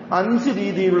ആളുകൾക്കും 5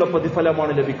 രീതിയിലുള്ള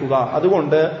പ്രതിഫലമാണ് ലഭിക്കുക.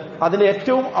 അതുകൊണ്ട് അതിന്റെ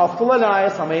ഏറ്റവും അഫ്ളലായ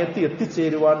സമയത്ത്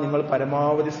എത്തിച്ചേരുവാൻ നിങ്ങൾ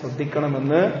പരമാവധി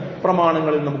ശ്രദ്ധിക്കണമെന്ന്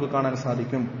പ്രമാണങ്ങളിൽ നമുക്ക് കാണാൻ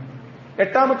സാധിക്കും.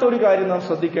 എട്ടാമത്തെ ഒരു കാര്യം നാം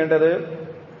ശ്രദ്ധിക്കേണ്ടത്,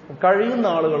 കഴിയുന്ന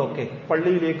ആളുകളൊക്കെ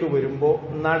പള്ളിയിലേക്ക് വരുമ്പോൾ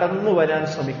നടന്നു വരാൻ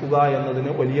ശ്രമിക്കുക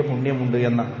എന്നതിന് വലിയ പുണ്യമുണ്ട്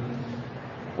എന്നാണ്.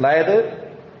 അതായത്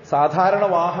സാധാരണ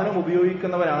വാഹനം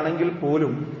ഉപയോഗിക്കുന്നവരാണെങ്കിൽ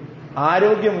പോലും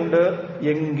ആരോഗ്യമുണ്ട്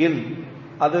എങ്കിൽ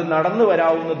അത് നടന്നു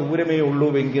വരാവുന്ന ദൂരമേ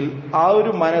ഉള്ളൂവെങ്കിൽ ആ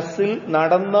ഒരു മനസ്സിൽ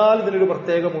നടന്നാൽ ഇതിനൊരു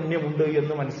പ്രത്യേക പുണ്യമുണ്ട്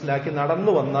എന്ന് മനസ്സിലാക്കി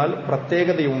നടന്നു വന്നാൽ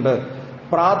പ്രത്യേകതയുണ്ട്,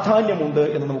 പ്രാധാന്യമുണ്ട്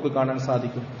എന്ന് നമുക്ക് കാണാൻ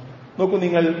സാധിക്കും. നോക്കൂ,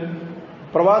 നിങ്ങൾ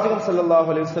പ്രവാചകൻ സല്ലല്ലാഹു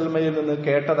അലൈഹി വസല്ലമയിൽ നിന്ന്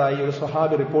കേട്ടതായി ഒരു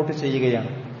സ്വഹാബി റിപ്പോർട്ട് ചെയ്യുകയാണ്.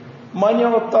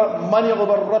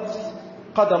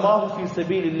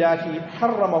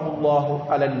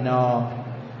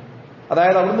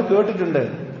 അതായത് അവിടുന്ന് കേട്ടിട്ടുണ്ട്,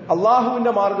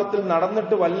 അള്ളാഹുവിന്റെ മാർഗത്തിൽ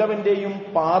നടന്നിട്ട് വല്ലവന്റെയും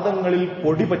പാദങ്ങളിൽ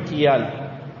പൊടി പറ്റിയാൽ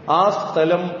ആ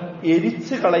സ്ഥലം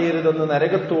എരിച്ചു കളയരുതെന്ന്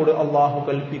നരകത്തോട് അള്ളാഹു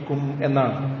കൽപ്പിക്കും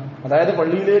എന്നാണ്. അതായത്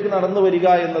പള്ളിയിലേക്ക് നടന്നു വരിക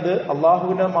എന്നത്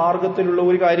അള്ളാഹുവിന്റെ മാർഗത്തിലുള്ള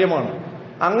ഒരു കാര്യമാണ്.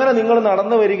 അങ്ങനെ നിങ്ങൾ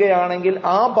നടന്നു വരികയാണെങ്കിൽ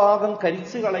ആ ഭാഗം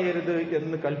കരിച്ചു കളയരുത്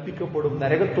എന്ന് കൽപ്പിക്കപ്പെടും,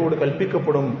 നരകത്തോട്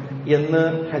കൽപ്പിക്കപ്പെടും എന്ന്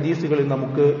ഹദീസുകളിൽ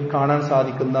നമുക്ക് കാണാൻ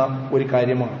സാധിക്കുന്ന ഒരു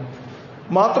കാര്യമാണ്.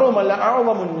 മാത്രവുമല്ല,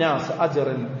 അഅ്ളമുന്നാസ്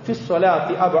അജ്റൻ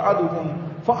ഫിസ്സലാത്തി അബ്അദുഹും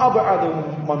ഫഅബ്അദുഹും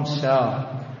മംശാ,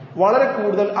 വളരെ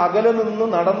കൂടുതൽ അകലെ നിന്ന്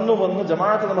നടന്നു വന്ന്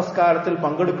ജമാഅത്ത് നമസ്കാരത്തിൽ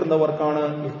പങ്കെടുക്കുന്നവർക്കാണ്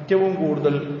ഏറ്റവും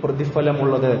കൂടുതൽ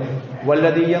പ്രതിഫലമുള്ളത്.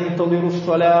 വല്ലദീ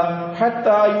യൻതദിറുസ്സലാ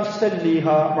ഹത്താ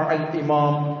യുസല്ലിഹാ മഅൽ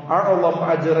ഇമാം അഅ്ളം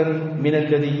അജ്റൻ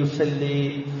മിനല്ലദീ യുസല്ലി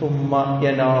സുമ്മ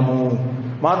യനാമു.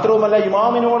 മാത്രവുമല്ല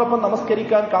ഇമാമിനോടൊപ്പം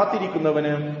നമസ്കരിക്കാൻ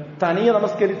കാത്തിരിക്കുന്നവന് തനിയെ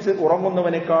നമസ്കരിച്ച്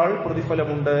ഉറങ്ങുന്നവനേക്കാൾ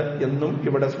പ്രതിഫലമുണ്ട് എന്നും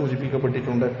ഇവിടെ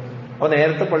സൂചിപ്പിക്കപ്പെട്ടിട്ടുണ്ട്. അപ്പൊ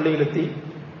നേരത്തെ പള്ളിയിലെത്തി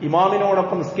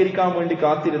ഇമാമിനോടൊപ്പം നിസ്കരിക്കാൻ വേണ്ടി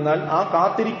കാത്തിരുന്നാൽ ആ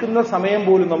കാത്തിരിക്കുന്ന സമയം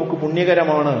പോലും നമുക്ക്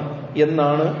പുണ്യകരമാണ്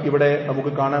എന്നാണ് ഇവിടെ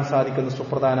നമുക്ക് കാണാൻ സാധിക്കുന്ന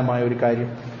സുപ്രധാനമായ ഒരു കാര്യം.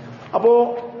 അപ്പോ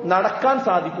നടക്കാൻ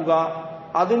സാധിക്കുക,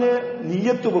 അതിന്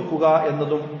നിയ്യത്ത് വെക്കുക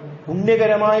എന്നതും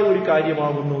പുണ്യകരമായ ഒരു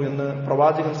കാര്യമാകുന്നു എന്ന്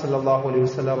പ്രവാചകൻ സല്ലല്ലാഹു അലൈഹി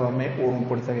വസല്ലം നമ്മെ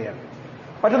ഓർമ്മപ്പെടുത്തുകയാണ്.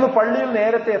 മറ്റൊന്ന്, പള്ളിയിൽ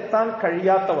നേരത്തെ എത്താൻ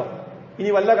കഴിയാത്തവർ, ഇനി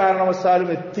വല്ല കാരണവശാലും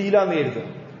എത്തിയില്ല എന്ന് കരുതുക.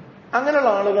 അങ്ങനെയുള്ള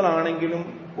ആളുകളാണെങ്കിലും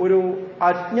ഒരു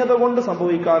അജ്ഞത കൊണ്ട്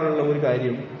സംഭവിക്കാറുള്ള ഒരു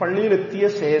കാര്യം, പള്ളിയിലെത്തിയ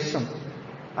ശേഷം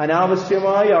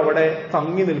അനാവശ്യമായി അവിടെ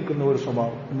തങ്ങി നിൽക്കുന്ന ഒരു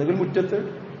സ്വഭാവം. ഒന്നുകിൽ മുറ്റത്ത്,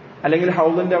 അല്ലെങ്കിൽ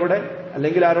ഹൗദിന്റെ അവിടെ,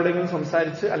 അല്ലെങ്കിൽ ആരോടെങ്കിലും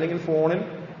സംസാരിച്ച്, അല്ലെങ്കിൽ ഫോണിൽ,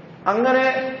 അങ്ങനെ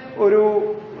ഒരു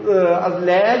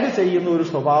ലാഗ് ചെയ്യുന്ന ഒരു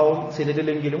സ്വഭാവം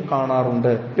ചിലരിലെങ്കിലും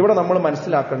കാണാറുണ്ട്. ഇവിടെ നമ്മൾ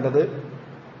മനസ്സിലാക്കേണ്ടത്,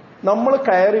 നമ്മൾ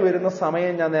കയറി വരുന്ന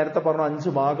സമയം ഞാൻ നേരത്തെ പറഞ്ഞു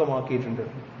 5 ഭാഗമാക്കിയിട്ടുണ്ട്.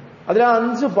 അതിൽ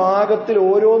 5 ഭാഗത്തിൽ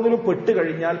ഓരോന്നിനും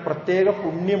പെട്ടുകഴിഞ്ഞാൽ പ്രത്യേക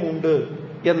പുണ്യമുണ്ട്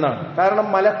എന്നാണ്. കാരണം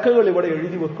മലക്കുകൾ ഇവിടെ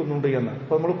എഴുതി വെക്കുന്നുണ്ട് എന്നാണ്.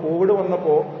 ഇപ്പൊ നമ്മൾ കോവിഡ്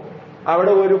വന്നപ്പോ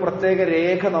അവിടെ ഒരു പ്രത്യേക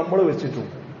രേഖ നമ്മൾ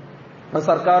വെച്ചിട്ടുണ്ട്. അത്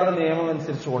സർക്കാരിന്റെ നിയമം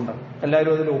അനുസരിച്ചുകൊണ്ടാണ്.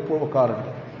 എല്ലാവരും അതിൽ ഒപ്പ്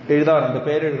വെക്കാറുണ്ട്, എഴുതാറുണ്ട്,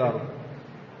 പേരെഴുതാറുണ്ട്.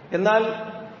 എന്നാൽ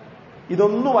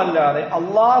ഇതൊന്നുമല്ലാതെ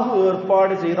അള്ളാഹു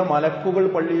ഏർപ്പാട് ചെയ്ത മലക്കുകൾ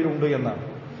പള്ളിയിലുണ്ട് എന്നാണ്.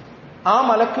 ആ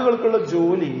മലക്കുകൾക്കുള്ള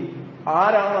ജോലി,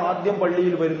 ആരാണ് ആദ്യം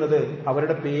പള്ളിയിൽ വരുന്നത്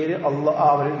അവരുടെ പേര്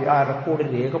ആ റെക്കോർഡ്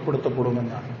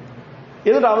രേഖപ്പെടുത്തപ്പെടുമെന്നാണ്.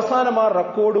 എന്നിട്ട് അവസാനം ആ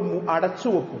റെക്കോർഡ്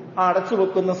അടച്ചുവെക്കും. ആ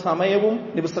അടച്ചുവെക്കുന്ന സമയവും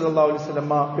നബി സല്ലല്ലാഹു അലൈഹി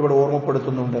വസല്ലം ഇവിടെ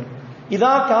ഓർമ്മപ്പെടുത്തുന്നുണ്ട്.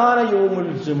 ഇദാ കാന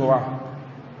യൗമുൽ ജുമുഅ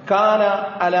കാന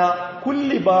അലാ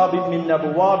കുല്ലി ബാബിൻ മിൻ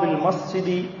അബ്വാബിൽ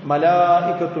മസ്ജിദി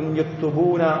മലായികത്തുൻ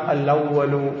യക്തുബൂന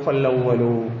അൽ-അവ്വലു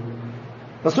ഫൽ-അവ്വലു.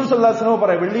 റസൂൽ സല്ലല്ലാഹു അലൈഹി വസല്ലം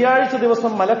പറയും, വെള്ളിയാഴ്ച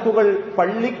ദിവസം മലക്കുകൾ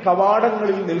പള്ളി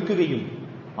കവാടങ്ങളിൽ നിൽക്കുകയും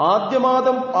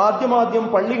ആദ്യമാദ്യം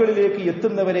പള്ളികളിലേക്ക്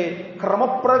എത്തുന്നവരെ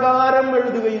ക്രമപ്രകാരം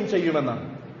എഴുതുകയും ചെയ്യുമെന്നാണ്.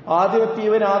 ആദ്യം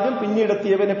എത്തിയവൻ ആദ്യം,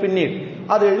 പിന്നീടെത്തിയവന് പിന്നീട്,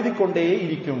 അത്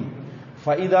എഴുതിക്കൊണ്ടേയിരിക്കും.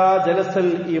 ഫഇദാ ജലസൽ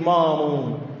ഇമാമു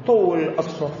തൗൽ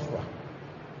അസ്വഫ്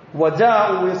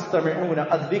വജാഉ യസ്തമിഊന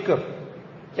അദ്ദിക്ർ.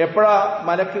 എപ്പോഴാ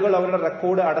മലക്കുകൾ അവരുടെ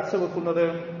റെക്കോർഡ് അടച്ചു വെക്കുന്നത്?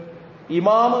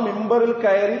 ഇമാമ് മിമ്പറിൽ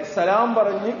കയറി സലാം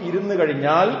പറഞ്ഞ് ഇരുന്നു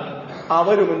കഴിഞ്ഞാൽ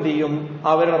അവരും എന്ത് ചെയ്യും?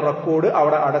 അവരുടെ റെക്കോർഡ്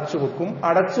അവിടെ അടച്ചു വെക്കും.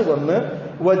 അടച്ചു വന്ന്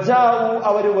വജാഉ,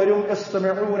 അവർ വരും,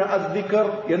 യസ്തമിഊന അദ്ദിക്ർ,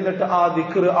 എന്നിട്ട് ആ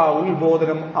ദിക്ർ, ആ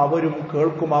ഉത്ബോധനം അവരും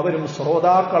കേൾക്കും, അവരും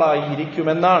ശ്രോതാക്കളായി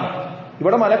ഇരിക്കുമെന്നാണ്.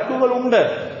 ഇവിടെ മലക്കുകളുണ്ട്.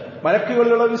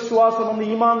 മലക്കുകളിലുള്ള വിശ്വാസം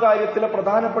ഈമാൻ കാര്യത്തിലെ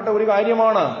പ്രധാനപ്പെട്ട ഒരു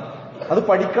കാര്യമാണ്. അത്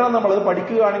പഠിക്കണം നമ്മൾ. അത്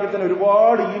പഠിക്കുകയാണെങ്കിൽ തന്നെ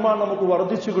ഒരുപാട് ഈമാൻ നമുക്ക്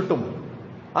വർദ്ധിച്ചു കിട്ടും.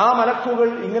 ആ മലക്കുകൾ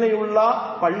ഇങ്ങനെയുള്ള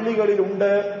പള്ളികളിലുണ്ട്.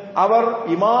 അവർ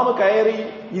ഇമാമ് കയറി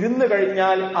ഇരുന്നു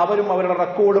കഴിഞ്ഞാൽ അവരും അവരുടെ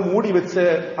റെക്കോർഡ് മൂടിവെച്ച്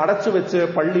അടച്ചുവെച്ച്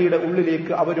പള്ളിയുടെ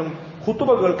ഉള്ളിലേക്ക് അവരും ഖുതുബ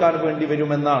കേൾക്കാൻ വേണ്ടി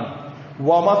വരുമെന്നാണ്.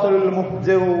 വമസലുൽ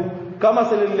മുഹ്ജറു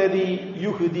കമസലിൽ ലദീ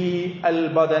യുഹ്ദി അൽ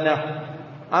ബദന.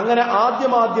 അങ്ങനെ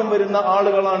ആദ്യം വരുന്ന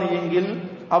ആളുകളാണ് എങ്കിൽ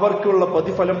അവർക്കുള്ള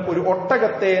പ്രതിഫലം ഒരു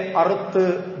ഒട്ടകത്തെ അറുത്ത്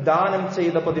ദാനം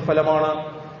ചെയ്ത പ്രതിഫലമാണ്.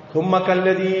 ثم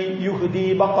كالذي يهدي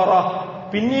بقرة.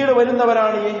 പിന്നീട്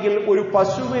വരുന്നവരാണ് എങ്കിൽ ഒരു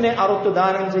പശുവിനെ അറുത്ത്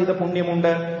ദാനം ചെയ്ത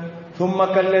പുണ്യമുണ്ട്. ثم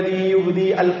كالذي يهدي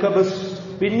الكبش.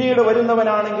 പിന്നീട്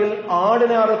വരുന്നവനാണെങ്കിൽ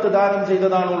ആടിനെ അറുത്ത് ദാനം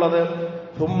ചെയ്തതാണുള്ളത്.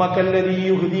 ثم كالذي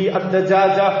يهدي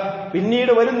الدجاجة.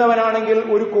 പിന്നീട് വരുന്നവനാണെങ്കിൽ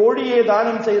ഒരു കോഴിയെ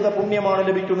ദാനം ചെയ്ത പുണ്യമാണ്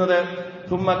ലഭിക്കുന്നത്.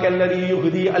 ثم كالذي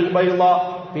يهدي البيض.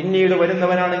 പിന്നീട്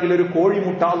വരുന്നവനാണെങ്കിൽ ഒരു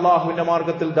കോഴിമുട്ട അള്ളാഹുവിന്റെ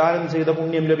മാർഗത്തിൽ ദാനം ചെയ്ത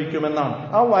പുണ്യം ലഭിക്കുമെന്നാണ്.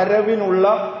 ആ വരവിനുള്ള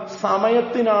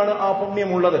സമയത്തിനാണ് ആ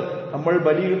പുണ്യമുള്ളത്. നമ്മൾ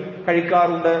ബലി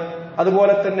കഴിക്കാറുണ്ട്.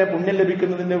 അതുപോലെ തന്നെ പുണ്യം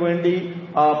ലഭിക്കുന്നതിന് വേണ്ടി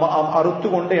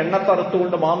അറുത്തുകൊണ്ട്,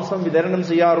 എണ്ണത്തറുത്തുകൊണ്ട് മാംസം വിതരണം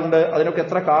ചെയ്യാറുണ്ട്. അതിനൊക്കെ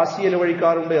എത്ര കാശ്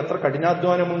ചെലവഴിക്കാറുണ്ട്, എത്ര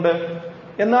കഠിനാധ്വാനമുണ്ട്.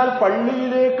 എന്നാൽ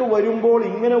പള്ളിയിലേക്ക് വരുമ്പോൾ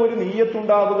ഇങ്ങനെ ഒരു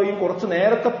നീയത്തുണ്ടാവുകയും കുറച്ചു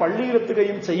നേരത്തെ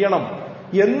പള്ളിയിലെത്തുകയും ചെയ്യണം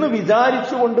എന്ന്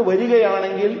വിചാരിച്ചുകൊണ്ട്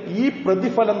വരികയാണെങ്കിൽ ഈ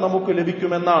പ്രതിഫലം നമുക്ക്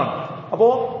ലഭിക്കുമെന്നാണ്. അപ്പോ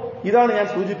ഇതാണ് ഞാൻ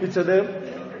സൂചിപ്പിച്ചത്.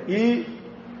 ഈ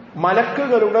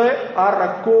മലക്കുകളുടെ ആ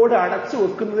റെക്കോർഡ് അടച്ചു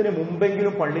വെക്കുന്നതിന്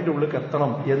മുമ്പെങ്കിലും പള്ളിന്റെ ഉള്ളിൽ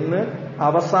എത്തണം എന്ന്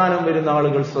അവസാനം വരുന്ന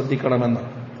ആളുകൾ ശ്രദ്ധിക്കണമെന്ന്.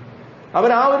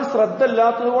 ആ ഒരു ശ്രദ്ധ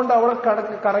ഇല്ലാത്തത് കൊണ്ട് അവിടെ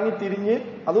കറങ്ങി തിരിഞ്ഞ്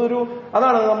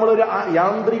അതാണ് നമ്മളൊരു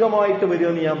യാന്ത്രികമായിട്ട് വരിക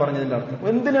എന്ന് ഞാൻ പറഞ്ഞതിന്റെ അർത്ഥം.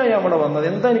 എന്തിനാ ഞാൻ അവിടെ വന്നത്,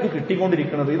 എന്താ എനിക്ക്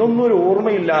കിട്ടിക്കൊണ്ടിരിക്കുന്നത്, ഇതൊന്നും ഒരു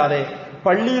ഓർമ്മയില്ലാതെ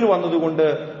പള്ളിയിൽ വന്നതുകൊണ്ട്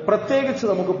പ്രത്യേകിച്ച്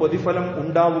നമുക്ക് പ്രതിഫലം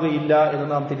ഉണ്ടാവുകയില്ല എന്ന്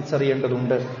നാം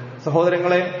തിരിച്ചറിയേണ്ടതുണ്ട്.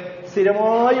 സഹോദരങ്ങളെ,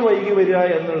 സ്ഥിരമായി വൈകി വരിക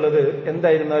എന്നുള്ളത്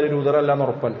എന്തായിരുന്നാലും ഒരു ഉദറല്ല എന്ന്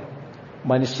ഉറപ്പല്ല.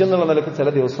 മനുഷ്യൻ എന്നുള്ള നിലക്ക് ചില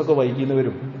ദിവസമൊക്കെ വൈകിന്ന്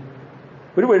വരും.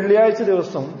 ഒരു വെള്ളിയാഴ്ച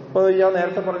ദിവസം, ഇപ്പൊ ഞാൻ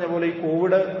നേരത്തെ പറഞ്ഞ പോലെ ഈ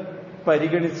കോവിഡ്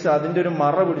പരിഗണിച്ച് അതിന്റെ ഒരു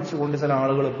മറ പിടിച്ചുകൊണ്ട് ചില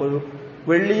ആളുകൾ ഇപ്പോൾ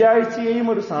വെള്ളിയാഴ്ചയെയും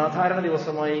ഒരു സാധാരണ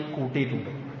ദിവസമായി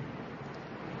കൂട്ടിയിട്ടുണ്ട്.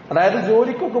 അതായത്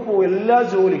ജോലിക്കൊക്കെ പോകും, എല്ലാ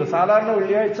ജോലികളും. സാധാരണ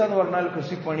വെള്ളിയാഴ്ച എന്ന് പറഞ്ഞാൽ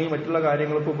കൃഷിപ്പണി മറ്റുള്ള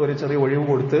കാര്യങ്ങൾക്കൊക്കെ ഒരു ചെറിയ ഒഴിവ്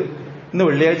കൊടുത്ത് ഇന്ന്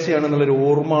വെള്ളിയാഴ്ചയാണെന്നുള്ളൊരു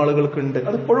ഓർമ്മ ആളുകൾക്കുണ്ട്,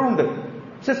 അതിപ്പോഴും ഉണ്ട്.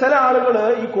 പക്ഷെ ചില ആളുകൾ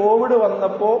ഈ കോവിഡ്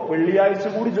വന്നപ്പോ വെള്ളിയാഴ്ച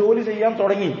കൂടി ജോലി ചെയ്യാൻ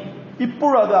തുടങ്ങി.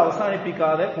 ഇപ്പോഴും അത്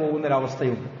അവസാനിപ്പിക്കാതെ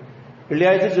പോകുന്നൊരവസ്ഥയുണ്ട്.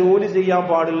 വെള്ളിയാഴ്ച ജോലി ചെയ്യാൻ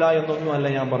പാടില്ല എന്നൊന്നുമല്ല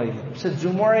ഞാൻ പറയുന്നത്, പക്ഷെ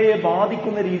ജുമുഅയെ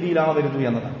ബാധിക്കുന്ന രീതിയിലാവരുത്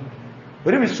എന്നതാണ്.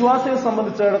 ഒരു വിശ്വാസിയെ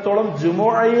സംബന്ധിച്ചിടത്തോളം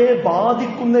ജുമുഅയെ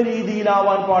ബാധിക്കുന്ന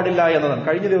രീതിയിലാവാൻ പാടില്ല എന്നതാണ്.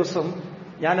 കഴിഞ്ഞ ദിവസം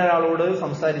ഞാൻ ഒരാളോട്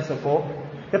സംസാരിച്ചപ്പോ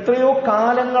എത്രയോ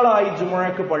കാലങ്ങളായി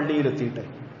ജുമുഅക്ക് പള്ളിയിലെത്തിയിട്ട്,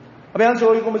 അപ്പൊ ഞാൻ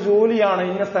ചോദിക്കുമ്പോൾ ജോലിയാണ്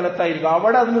ഇന്ന സ്ഥലത്തായിരിക്കും,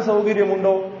 അവിടെ അതിന്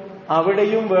സൗകര്യമുണ്ടോ?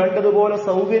 അവിടെയും വേണ്ടതുപോലെ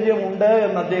സൗകര്യമുണ്ട്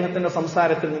എന്ന് അദ്ദേഹത്തിന്റെ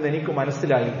സംസാരത്തിൽ നിന്ന് എനിക്ക്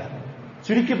മനസ്സിലായില്ല.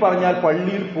 ചുരുക്കി പറഞ്ഞാൽ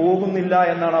പള്ളിയിൽ പോകുന്നില്ല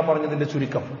എന്നാണ് ആ പറഞ്ഞതിന്റെ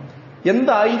ചുരുക്കം.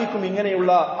 എന്തായിരിക്കും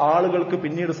ഇങ്ങനെയുള്ള ആളുകൾക്ക്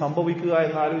പിന്നീട് സംഭവിക്കുക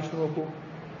എന്ന് ആലോചിച്ച് നോക്കൂ.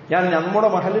 ഞാൻ നമ്മുടെ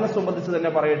മഹലിനെ സംബന്ധിച്ച് തന്നെ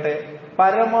പറയട്ടെ,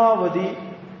 പരമാവധി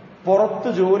പുറത്ത്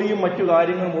ജോലിയും മറ്റു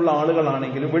കാര്യങ്ങളുമുള്ള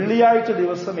ആളുകളാണെങ്കിലും വെള്ളിയാഴ്ച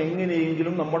ദിവസം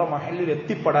എങ്ങനെയെങ്കിലും നമ്മുടെ മഹലിൽ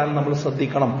എത്തിപ്പെടാൻ നമ്മൾ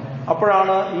ശ്രദ്ധിക്കണം.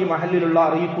 അപ്പോഴാണ് ഈ മഹലിലുള്ള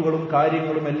അറിയിപ്പുകളും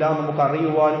കാര്യങ്ങളും എല്ലാം നമുക്ക്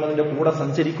അറിയുവാനും അതിന്റെ കൂടെ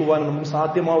സഞ്ചരിക്കുവാനും നമുക്ക്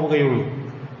സാധ്യമാവുകയുള്ളൂ.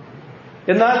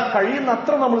 എന്നാൽ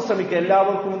കഴിയുന്നത്ര നമ്മൾ ശ്രമിക്കുക.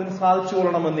 എല്ലാവർക്കും ഇതിന് സാധിച്ചു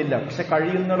കൊള്ളണമെന്നില്ല, പക്ഷെ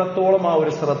കഴിയുന്നിടത്തോളം ആ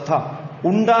ഒരു ശ്രദ്ധ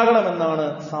ഉണ്ടാകണമെന്നാണ്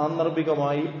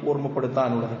സാന്ദർഭികമായി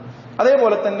ഓർമ്മപ്പെടുത്താനുള്ളത്.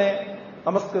 അതേപോലെ തന്നെ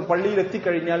പള്ളിയിൽ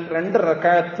എത്തിക്കഴിഞ്ഞാൽ 2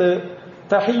 റക്അത്ത്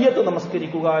തഹിയ്യത്ത്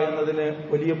നമസ്കരിക്കുക എന്നതിന്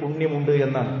വലിയ പുണ്യമുണ്ട്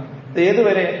എന്നാണ്.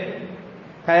 ഏതുവരെ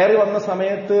കയറി വന്ന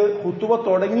സമയത്ത് ഖുതുബ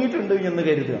തുടങ്ങിയിട്ടുണ്ട് എന്ന്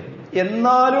കരുതുക,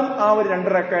 എന്നാലും ആ ഒരു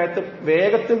 2 റക്അത്ത്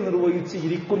വേഗത്തിൽ നിർവഹിച്ച്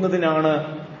ഇരിക്കുന്നതിനാണ്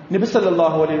നബി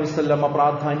സല്ലല്ലാഹു അലൈഹി വസല്ലമ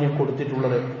പ്രാധാന്യം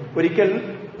കൊടുത്തിട്ടുള്ളത്. ഒരിക്കൽ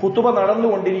ഖുതുബ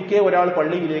നടന്നുകൊണ്ടിരിക്കെ ഒരാൾ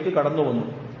പള്ളിയിലേക്ക് കടന്നു വന്നു.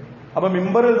 അപ്പൊ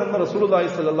മിമ്പറിൽ നിന്ന്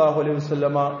റസൂലുള്ളാഹി സ്വല്ലല്ലാഹു അലൈഹി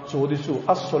വസല്ലമ ചോദിച്ചു,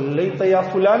 അസ്സല്ലൈത യാ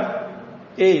ഫുലാൻ,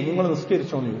 നിങ്ങൾ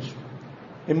നിസ്കരിച്ചോ എന്ന് ചോദിച്ചു.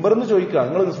 മിമ്പറെന്ന് ചോദിക്കുക,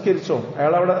 നിങ്ങൾ നിസ്കരിച്ചോ?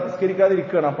 അയാൾ അവിടെ നിസ്കരിക്കാതെ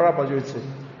ഇരിക്കുകയാണ്. അപ്പോഴാ ചോദിച്ചത്.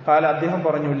 അദ്ദേഹം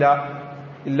പറഞ്ഞു,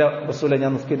 ഇല്ല റസൂലെ,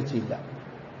 ഞാൻ നിസ്കരിച്ചില്ല.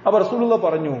 അപ്പൊ റസൂലുള്ള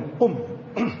പറഞ്ഞു,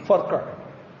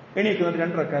 എണീക്കുന്നത്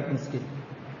 2 റക്അത്ത് നിസ്കരിക്കും.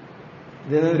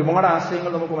 ഇതിന് ഒരുപാട്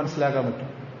ആശയങ്ങൾ നമുക്ക് മനസ്സിലാക്കാൻ പറ്റും.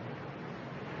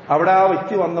 അവിടെ ആ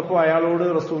വ്യക്തി വന്നപ്പോൾ അയാളോട്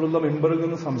റസൂലുള്ള മിമ്പറിൽ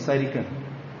നിന്ന് സംസാരിക്കുകയാണ്.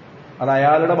 അത്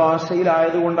അയാളുടെ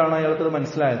ഭാഷയിലായതുകൊണ്ടാണ് അയാൾക്കത്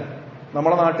മനസ്സിലായത്.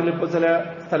 നമ്മുടെ നാട്ടിൽ ഇപ്പൊ ചില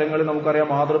സ്ഥലങ്ങളിൽ നമുക്കറിയാം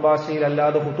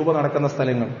മാതൃഭാഷയിലല്ലാതെ ഖുതുബ നടക്കുന്ന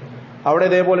സ്ഥലങ്ങൾ. അവിടെ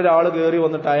ഇതേപോലെ ഒരാൾ കയറി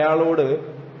വന്നിട്ട് അയാളോട്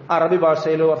അറബി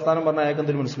ഭാഷയിലോ വർത്താനം പറഞ്ഞ അയാൾക്ക്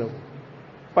എന്തെങ്കിലും മനസ്സിലാവും.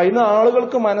 അപ്പൊ ഇന്ന്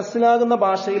ആളുകൾക്ക് മനസ്സിലാകുന്ന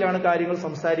ഭാഷയിലാണ് കാര്യങ്ങൾ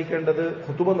സംസാരിക്കേണ്ടത്,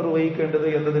 ഖുതുബ നിർവഹിക്കേണ്ടത്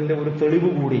എന്നതിന്റെ ഒരു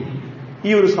തെളിവ് കൂടി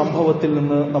ഈ ഒരു സംഭവത്തിൽ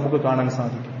നിന്ന് നമുക്ക് കാണാൻ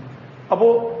സാധിക്കും. അപ്പോ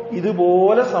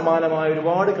ഇതുപോലെ സമാനമായ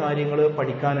ഒരുപാട് കാര്യങ്ങൾ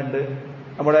പഠിക്കാനുണ്ട്.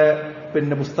 നമ്മുടെ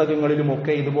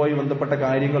പുസ്തകങ്ങളിലുമൊക്കെ ഇതുമായി ബന്ധപ്പെട്ട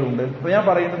കാര്യങ്ങളുണ്ട്. അപ്പൊ ഞാൻ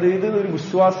പറയുന്നത്, ഇത് ഒരു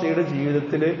വിശ്വാസിയുടെ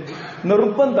ജീവിതത്തിൽ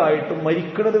നിർബന്ധമായിട്ടും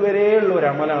മരിക്കുന്നത് വരെയുള്ള ഒരു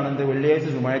അമലാണ് എന്ത് വെള്ളിയാഴ്ച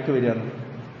ജുമുഅക്ക് വരികയാണ്.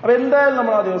 അപ്പൊ എന്തായാലും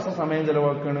നമ്മൾ ആ ദിവസം സമയം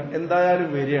ചെലവാക്കുകയാണ്, എന്തായാലും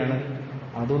വരികയാണ്.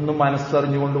 അതൊന്നും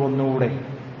മനസ്സറിഞ്ഞുകൊണ്ട് ഒന്നുകൂടെ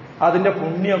അതിന്റെ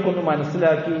പുണ്യമൊക്കെ ഒന്ന്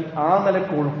മനസ്സിലാക്കി ആ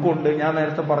നിലക്ക് ഉൾക്കൊണ്ട് ഞാൻ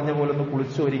നേരത്തെ പറഞ്ഞ പോലെ ഒന്ന്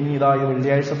കുളിച്ചൊരുങ്ങി ഇതായി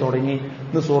വെള്ളിയാഴ്ച തുടങ്ങി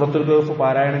ഇന്ന് സൂറത്തുൽ കഹ്ഫ്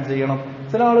പാരായണം ചെയ്യണം.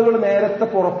 ചില ആളുകൾ നേരത്തെ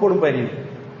പുറപ്പെടും,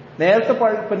 നേരത്തെ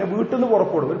വീട്ടിൽ നിന്ന്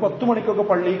പുറപ്പെടും. ഒരു 10 മണിക്കൊക്കെ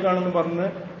പള്ളിക്കാണെന്ന് പറഞ്ഞ്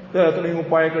തുണി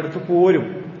കുപ്പായൊക്കെ എടുത്ത് പോരും.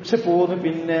 പക്ഷെ പോന്ന്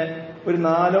പിന്നെ ഒരു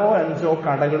 4-5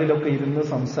 കടകളിലൊക്കെ ഇരുന്ന്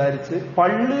സംസാരിച്ച്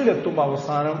പള്ളിയിലെത്തുമ്പോൾ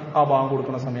അവസാനം ആ ബാങ്ക്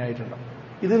കൊടുക്കുന്ന സമയമായിട്ടുണ്ട്.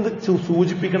 ഇത്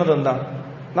സൂചിപ്പിക്കുന്നത് എന്താണ്?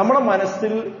 നമ്മുടെ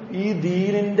മനസ്സിൽ ഈ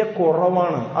ദീനിന്റെ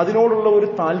കുറവാണ്, അതിനോടുള്ള ഒരു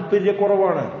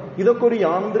താല്പര്യക്കുറവാണ്. ഇതൊക്കെ ഒരു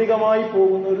യാന്ത്രികമായി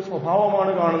പോകുന്ന ഒരു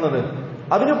സ്വഭാവമാണ് കാണുന്നത്.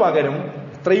 അതിനു പകരം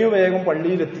എത്രയും വേഗം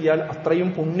പള്ളിയിലെത്തിയാൽ അത്രയും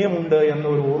പുണ്യമുണ്ട് എന്ന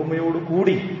ഒരു ഓർമ്മയോട്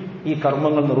കൂടി ഈ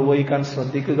കർമ്മങ്ങൾ നിർവഹിക്കാൻ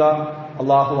ശ്രദ്ധിക്കുക.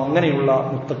 അള്ളാഹു അങ്ങനെയുള്ള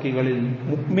മുത്തക്കികളിൽ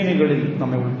മുഅ്മിനുകളിൽ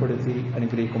നമ്മെ ഉൾപ്പെടുത്തി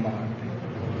അനുഗ്രഹിക്കുമാറാകട്ടെ.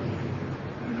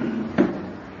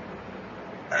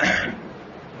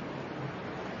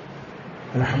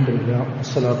 അൽഹംദുലില്ലാഹ്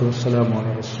വസ്സലാത്തു വസ്സലാമു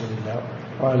അലാ റസൂലില്ലാഹ്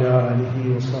വഅലാ ആലിഹി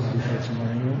വസഹ്ബിഹി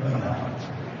അജ്മഈൻ.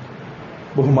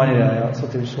 ബഹുമാനരായ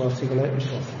സത്യവിശ്വാസികളെ,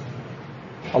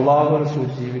 അള്ളാഹുവിനെ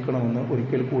സൂക്ഷിച്ച് ജീവിക്കണമെന്ന്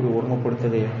ഒരിക്കൽ കൂടി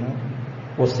ഓർമ്മപ്പെടുത്തുകയാണ്,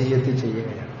 വസിയ്യത്ത്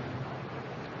ചെയ്യുകയാണ്.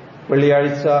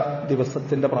 വെള്ളിയാഴ്ച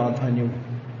ദിവസത്തിന്റെ പ്രാധാന്യവും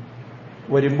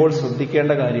വരുമ്പോൾ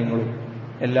ശ്രദ്ധിക്കേണ്ട കാര്യങ്ങളും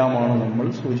എല്ലാമാണ് നമ്മൾ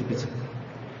സൂചിപ്പിച്ചത്.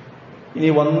 ഇനി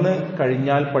വന്ന്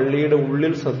കഴിഞ്ഞാൽ പള്ളിയുടെ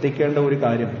ഉള്ളിൽ ശ്രദ്ധിക്കേണ്ട ഒരു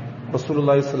കാര്യം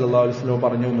റസൂലുള്ളാഹി സ്വല്ലല്ലാഹു അലൈഹി വസല്ലം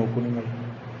പറഞ്ഞു നോക്കൂ നിങ്ങൾ.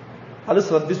 അത്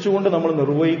ശ്രദ്ധിച്ചുകൊണ്ട് നമ്മൾ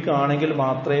നിർവഹിക്കുകയാണെങ്കിൽ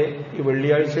മാത്രമേ ഈ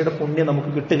വെള്ളിയാഴ്ചയുടെ പുണ്യം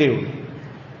നമുക്ക് കിട്ടുകയുള്ളൂ.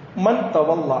 മൻ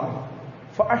തവല്ല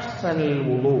ഫഅഹ്സനൽ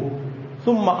വുളൂ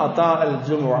സുമ്മ അതാ അൽ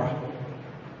ജുമുഅ.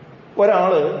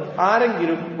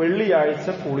 ആരെങ്കിലും വെള്ളിയാഴ്ച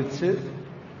കുളിച്ച്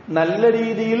നല്ല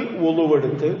രീതിയിൽ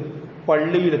വുളുവെടുത്ത്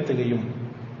പള്ളിയിലെത്തുകയും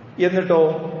എന്നിട്ടോ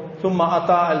സുമ്മ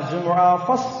അതാ അൽ ജുമുഅ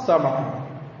ഫസ്തമഅ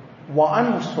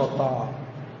വഅൻസത,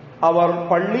 അവർ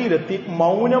പള്ളിയിലെത്തി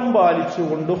മൗനം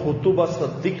പാലിച്ചുകൊണ്ട് ഖുതുബ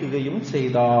ശ്രദ്ധിക്കുകയും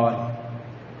ചെയ്താൽ,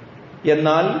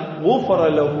 എന്നാൽ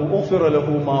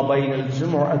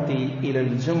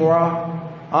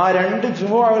ആ 2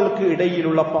 ജുമുഅകൾക്ക്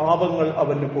ഇടയിലുള്ള പാപങ്ങൾ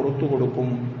അവന് പുറത്തു കൊടുക്കും.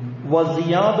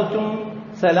 വസിയാദത്തും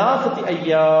സലാസത്തി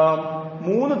അയ്യാം,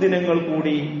 3 ദിനങ്ങൾ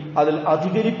കൂടി അതിൽ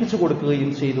അധികരിപ്പിച്ചു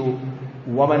കൊടുക്കുകയും ചെയ്തു.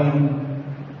 വമൻ,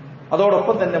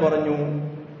 അതോടൊപ്പം തന്നെ പറഞ്ഞു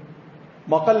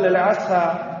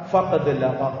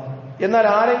എന്നാൽ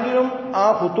ആരെങ്കിലും ആ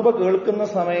ഖുതുബ കേൾക്കുന്ന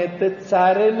സമയത്ത്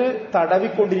ചരല്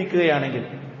തടവിക്കൊണ്ടിരിക്കുകയാണെങ്കിൽ,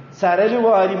 ചരല്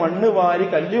വാരി മണ്ണ് വാരി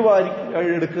കല്ല് വാരി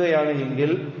എടുക്കുകയാണ്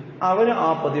എങ്കിൽ അവന് ആ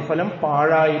പ്രതിഫലം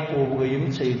പാഴായി പോവുകയും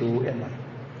ചെയ്തു എന്നാണ്.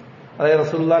 അതായത്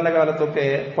റസൂലുള്ളാഹിന്റെ കാലത്തൊക്കെ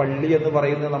പള്ളി എന്ന്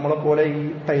പറയുന്നത് നമ്മളെ പോലെ ഈ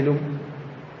ടൈലും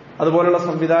അതുപോലുള്ള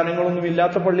സംവിധാനങ്ങളൊന്നും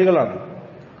ഇല്ലാത്ത പള്ളികളാണ്.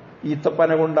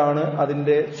 ഈത്തപ്പന കൊണ്ടാണ്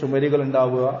അതിന്റെ ചുമരുകൾ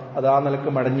ഉണ്ടാവുക. അത് ആ നിലക്ക്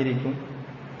മടഞ്ഞിരിക്കും.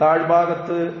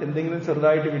 താഴ്ഭാഗത്ത് എന്തെങ്കിലും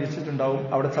ചെറുതായിട്ട് വിരിച്ചിട്ടുണ്ടാവും.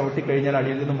 അവിടെ ചവിട്ടിക്കഴിഞ്ഞാൽ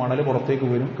അടിയിൽ നിന്ന് മണൽ പുറത്തേക്ക്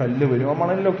വരും, കല്ല് വരും. ആ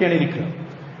മണലിലൊക്കെയാണ് ഇരിക്കുക.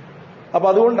 അപ്പൊ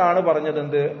അതുകൊണ്ടാണ് പറഞ്ഞത്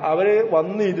എന്ത്, അവര്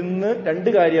വന്നിരുന്ന് 2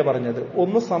 കാര്യമാണ് പറഞ്ഞത്.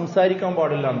 ഒന്ന്, സംസാരിക്കാൻ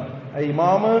പാടില്ല എന്ന്.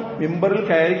 ഇമാമ് മിമ്പറിൽ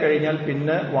കയറി കഴിഞ്ഞാൽ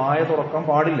പിന്നെ വായ തുറക്കാൻ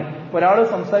പാടില്ല. ഒരാള്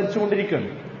സംസാരിച്ചുകൊണ്ടിരിക്കുകയാണ്,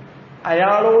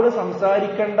 അയാളോട്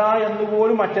സംസാരിക്കണ്ട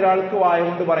എന്നുപോലും മറ്റൊരാൾക്ക് വായ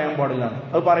കൊണ്ട് പറയാൻ പാടില്ല.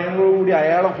 അത് പറയുന്നതോടുകൂടി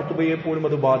അയാളെ ഖുതുബയെ പോലും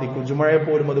അത് ബാധിക്കും, ജുമയെ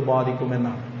പോലും അത് ബാധിക്കും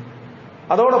എന്നാണ്.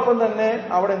 അതോടൊപ്പം തന്നെ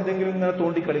അവിടെ എന്തെങ്കിലും ഇങ്ങനെ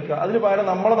തോണ്ടിക്കളിക്കുക. അതിന് പകരം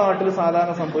നമ്മുടെ നാട്ടിൽ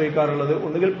സാധാരണ സംഭവിക്കാറുള്ളത്,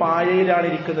 ഒന്നുകിൽ പായയിലാണ്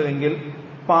ഇരിക്കുന്നതെങ്കിൽ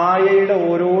പായയുടെ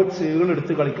ഓരോ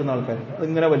ചീളെടുത്ത് കളിക്കുന്ന ആൾക്കാർ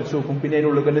അതിങ്ങനെ വലിച്ചു നോക്കും, പിന്നെ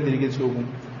അതിനുള്ളിൽ തന്നെ തിരികെ നോക്കും.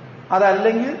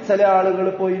 അതല്ലെങ്കിൽ ചില ആളുകൾ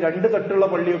ഇപ്പോൾ ഈ 2 തട്ടുള്ള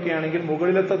പള്ളിയൊക്കെ ആണെങ്കിൽ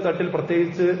മുകളിലത്തെ തട്ടിൽ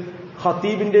പ്രത്യേകിച്ച്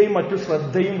ഖതീബിന്റെയും മറ്റു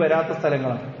ശ്രദ്ധയും വരാത്ത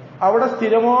സ്ഥലങ്ങളാണ്. അവിടെ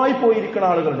സ്ഥിരമായി പോയിരിക്കുന്ന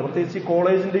ആളുകളുണ്ട്. പ്രത്യേകിച്ച് ഈ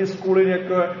കോളേജിന്റെയും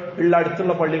സ്കൂളിലൊക്കെ ഉള്ള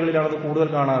അടുത്തുള്ള പള്ളികളിലാണ് അത് കൂടുതൽ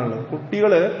കാണാറുള്ളത്.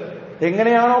 കുട്ടികള്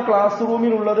എങ്ങനെയാണോ ക്ലാസ്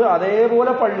റൂമിലുള്ളത്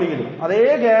അതേപോലെ പള്ളിയിലും അതേ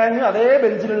ഗ്യാങ് അതേ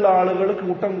ബെഞ്ചിലുള്ള ആളുകൾ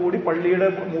കൂട്ടം കൂടി പള്ളിയുടെ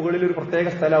മുകളിൽ ഒരു പ്രത്യേക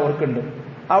സ്ഥലം അവർക്കുണ്ട്.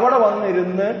 അവിടെ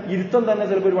വന്നിരുന്ന് ഇരുത്തം തന്നെ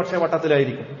ചിലപ്പോൾ ഒരു പക്ഷേ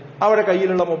വട്ടത്തിലായിരിക്കും. അവിടെ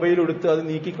കയ്യിലുള്ള മൊബൈൽ എടുത്ത് അത്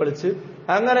നീക്കി കളിച്ച്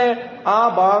അങ്ങനെ ആ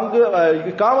ബാങ്ക്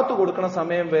ഇഖാമത്ത് കൊടുക്കുന്ന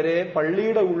സമയം വരെ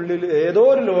പള്ളിയുടെ ഉള്ളിൽ ഏതോ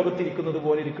ഒരു ലോകത്തിരിക്കുന്നത്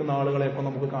പോലെ ഇരിക്കുന്ന ആളുകളെ ഇപ്പൊ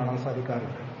നമുക്ക് കാണാൻ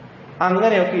സാധിക്കാറുണ്ട്.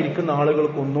 അങ്ങനെയൊക്കെ ഇരിക്കുന്ന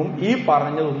ആളുകൾക്കൊന്നും ഈ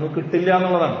പറഞ്ഞതൊന്നും കിട്ടില്ല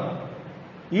എന്നുള്ളതാണ്.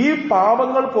 ഈ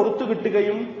പാപങ്ങൾ പുറത്തു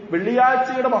കിട്ടുകയും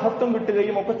വെള്ളിയാഴ്ചയുടെ മഹത്വം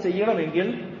കിട്ടുകയും ഒക്കെ ചെയ്യണമെങ്കിൽ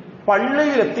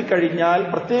പള്ളിയിൽ എത്തിക്കഴിഞ്ഞാൽ,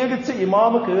 പ്രത്യേകിച്ച്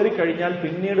ഇമാമ് കയറിക്കഴിഞ്ഞാൽ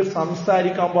പിന്നീട്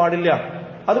സംസാരിക്കാൻ പാടില്ല.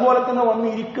 അതുപോലെ തന്നെ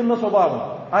വന്നിരിക്കുന്ന സ്വഭാവം,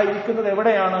 ആ ഇരിക്കുന്നത്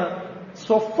എവിടെയാണ്?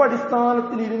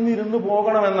 സ്വഫടിസ്ഥാനത്തിൽ ഇരുന്നിരുന്ന്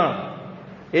പോകണമെന്നാണ്.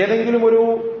 ഏതെങ്കിലും ഒരു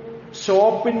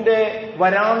ഷോപ്പിന്റെ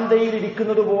വരാന്തയിൽ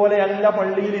ഇരിക്കുന്നത് പോലെയല്ല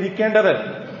പള്ളിയിൽ ഇരിക്കേണ്ടത്.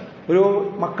 ഒരു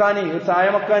മക്കാനി, ഒരു ചായ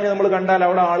മക്കാനി നമ്മൾ കണ്ടാൽ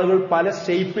അവിടെ ആളുകൾ പല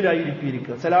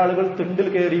ഷേപ്പിലായിരിക്കും. ചില ആളുകൾ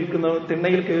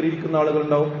തിണ്ണയിൽ കയറിയിരിക്കുന്ന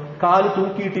ആളുകളുണ്ടാവും, കാല്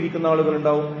തൂക്കിയിട്ടിരിക്കുന്ന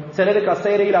ആളുകളുണ്ടാവും, ചിലര്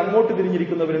കസേരയിൽ അങ്ങോട്ട്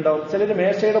തിരിഞ്ഞിരിക്കുന്നവരുണ്ടാവും, ചിലര്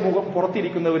മേശയുടെ മുഖം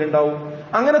പുറത്തിരിക്കുന്നവരുണ്ടാവും.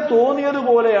 അങ്ങനെ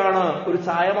തോന്നിയതുപോലെയാണ് ഒരു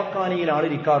ചായ മക്കാനിയിൽ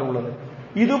ആളിരിക്കാറുള്ളത്.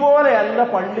 ഇതുപോലെയല്ല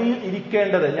പള്ളിയിൽ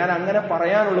ഇരിക്കേണ്ടത്. ഞാൻ അങ്ങനെ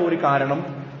പറയാനുള്ള ഒരു കാരണം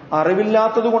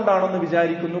അറിവില്ലാത്തത് കൊണ്ടാണെന്ന്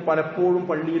വിചാരിക്കുന്നു. പലപ്പോഴും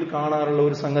പള്ളിയിൽ കാണാറുള്ള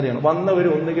ഒരു സംഗതിയാണ്. വന്നവർ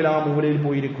ഒന്നുകിൽ ആ മൂലയിൽ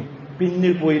പോയിരിക്കും,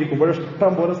 പിന്നിൽ പോയിരിക്കും. ഇവിടെ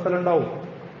ഇഷ്ടം പോലെ സ്ഥലം ഉണ്ടാവും.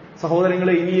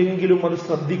 സഹോദരങ്ങളെ, ഇനിയെങ്കിലും അത്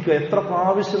ശ്രദ്ധിക്കുക. എത്ര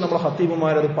പ്രാവശ്യം നമ്മളെ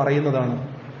ഖതീബുമാരത് പറയുന്നതാണ്.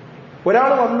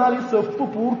 ഒരാൾ വന്നാൽ ഈ സെഫ്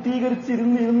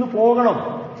പൂർത്തീകരിച്ചിരുന്ന് പോകണം.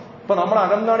 ഇപ്പൊ നമ്മൾ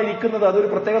അകന്നാണ് ഇരിക്കുന്നത്, അതൊരു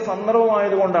പ്രത്യേക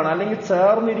സന്ദർഭമായതുകൊണ്ടാണ്, അല്ലെങ്കിൽ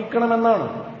ചേർന്നിരിക്കണമെന്നാണ്.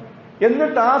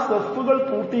 എന്നിട്ട് ആ സെഫുകൾ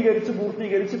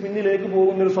പൂർത്തീകരിച്ച് പിന്നിലേക്ക്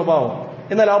പോകുന്നൊരു സ്വഭാവം.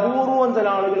 എന്നാൽ അപൂർവം ചില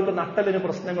ആളുകൾക്ക് നട്ടലിന്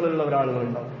പ്രശ്നങ്ങളുള്ള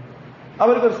ഒരാളുകളുണ്ടാവും.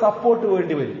 അവർക്കൊരു സപ്പോർട്ട്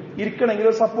വേണ്ടി വരും, ഇരിക്കണമെങ്കിൽ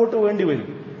ഒരു സപ്പോർട്ട് വേണ്ടി വരും.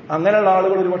 അങ്ങനെയുള്ള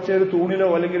ആളുകൾ ഒരു പക്ഷേ ഒരു തൂണിലോ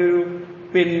അല്ലെങ്കിൽ ഒരു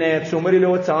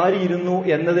ചുമരിലോ ചാരിയിരുന്നു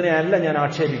എന്നതിനെ അല്ല ഞാൻ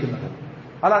ആക്ഷേപിക്കുന്നത്.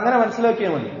 അതങ്ങനെ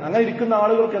മനസ്സിലാക്കിയാൽ മതി. അങ്ങനെ ഇരിക്കുന്ന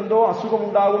ആളുകൾക്ക് എന്തോ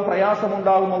അസുഖമുണ്ടാകും,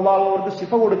 പ്രയാസമുണ്ടാകും, അല്ലാഹു അവർക്ക്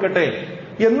ശിഫ കൊടുക്കട്ടെ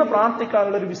എന്ന്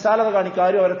പ്രാർത്ഥിക്കാനുള്ള ഒരു വിശാലത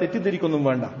കാണിക്കാരും അവരെ തെറ്റിദ്ധരിക്കൊന്നും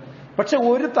വേണ്ട. പക്ഷെ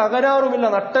ഒരു തകരാറുമില്ല.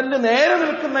 നട്ടല് നേരെ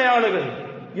നിൽക്കുന്ന ആളുകൾ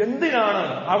എന്തിനാണ്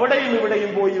അവിടെയും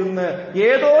ഇവിടെയും പോയിരുന്ന്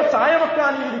ഏതോ ചായ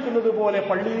വെക്കാനിൽ ഇരിക്കുന്നത് പോലെ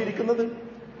പള്ളിയിൽ ഇരിക്കുന്നത്?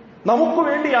 നമുക്ക്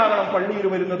വേണ്ടിയാകണം പള്ളിയിൽ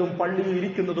വരുന്നതും പള്ളിയിൽ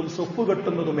ഇരിക്കുന്നതും സ്വപ്പ്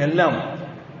കെട്ടുന്നതും എല്ലാം.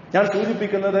 ഞാൻ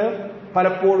സൂചിപ്പിക്കുന്നത്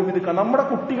പലപ്പോഴും ഇത് നമ്മുടെ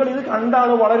കുട്ടികൾ ഇത്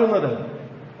കണ്ടാണ് വളരുന്നത്.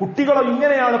 കുട്ടികളോ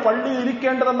ഇങ്ങനെയാണ് പള്ളിയിൽ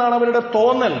ഇരിക്കേണ്ടതെന്നാണ് അവരുടെ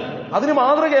തോന്നൽ. അതിന്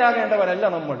മാതൃകയാകേണ്ടവരല്ല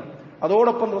നമ്മൾ.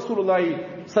 അതോടൊപ്പം റസൂലുള്ളാഹി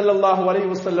സല്ലല്ലാഹു അലൈഹി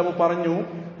വസല്ലം പറഞ്ഞു,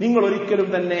 നിങ്ങൾ ഒരിക്കലും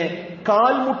തന്നെ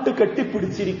കാൽമുട്ട്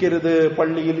കെട്ടിപ്പിടിച്ചിരിക്കരുത്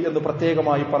പള്ളിയിൽ എന്ന്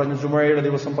പ്രത്യേകമായി പറഞ്ഞു. ജുമുഅയുടെ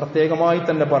ദിവസം പ്രത്യേകമായി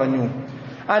തന്നെ പറഞ്ഞു.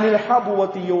 അനിൽ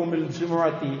ഹബുവതി യൗമിൽ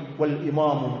ജുമുഅതി വൽ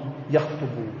ഇമാമു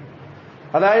യഖ്തുബു.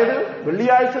 അതായത്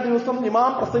വെള്ളിയാഴ്ച ദിവസം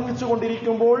ഇമാം പ്രസംഗിച്ചു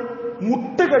കൊണ്ടിരിക്കുമ്പോൾ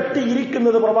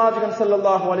മുട്ടുകെട്ടിയിരിക്കുന്നത് പ്രവാചകൻ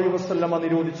സല്ലല്ലാഹു അലൈഹി വസല്ലം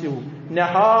നിരോധിച്ചു.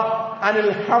 നഹാ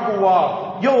അനിൽ ഹബുവ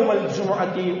യൗമൽ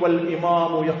ജുമുഅതി വൽ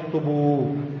ഇമാമു യഖ്തുബു.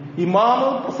 ഇമാമ്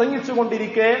പ്രസംഗിച്ചു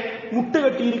കൊണ്ടിരിക്കെ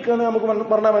മുട്ടുകെട്ടിയിരിക്കുക എന്ന് നമുക്ക്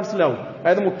പറഞ്ഞാൽ മനസ്സിലാവും.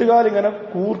 അതായത് മുട്ടുകാലിങ്ങനെ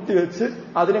കൂർത്തി വെച്ച്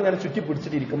അതിനെങ്ങനെ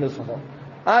ചുറ്റിപ്പിടിച്ചിട്ടിരിക്കുന്ന സ്വഭാവം.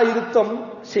 ആ ഇരുത്തം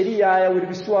ശരിയായ ഒരു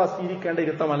വിശ്വാസി ഇരിക്കേണ്ട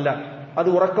ഇരുത്തമല്ല. അത്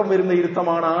ഉറക്കം വരുന്ന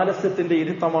ഇരുത്തമാണ്, ആലസ്യത്തിന്റെ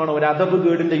ഇരുത്തമാണ്, ഒരു അദബ്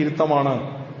കേടിന്റെ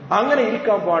ഇരുത്തമാണ്. അങ്ങനെ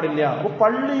ഇരിക്കാൻ പാടില്ല. അപ്പൊ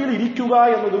പള്ളിയിൽ ഇരിക്കുക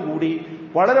എന്നതുകൂടി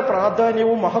വളരെ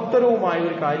പ്രാധാന്യവും മഹത്തരവുമായ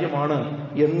ഒരു കാര്യമാണ്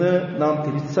എന്ന് നാം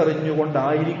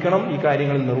തിരിച്ചറിഞ്ഞുകൊണ്ടായിരിക്കണം ഈ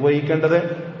കാര്യങ്ങളിൽ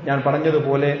നിർവഹിക്കേണ്ടത്. ഞാൻ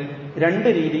പറഞ്ഞതുപോലെ രണ്ട്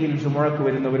രീതിയിൽ ജുമുഅക്ക്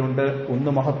വരുന്നവരുണ്ട്.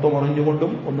 ഒന്ന് മഹത്വം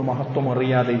അറിഞ്ഞുകൊണ്ടും ഒന്ന് മഹത്വം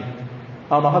അറിയാതെയും.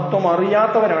 ആ മഹത്വം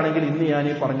അറിയാത്തവരാണെങ്കിൽ ഇന്ന് ഞാൻ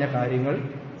ഈ പറഞ്ഞ കാര്യങ്ങൾ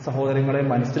സഹോദരങ്ങളെ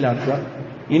മനസ്സിലാക്കുക.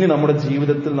 ഇനി നമ്മുടെ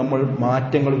ജീവിതത്തിൽ നമ്മൾ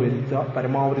മാറ്റങ്ങൾ വരുത്തുക.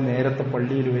 പരമാവധി നേരത്തെ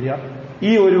പള്ളിയിൽ വരിക.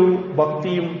 ഈ ഒരു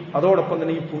ഭക്തിയും അതോടൊപ്പം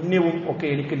തന്നെ ഈ പുണ്യവും ഒക്കെ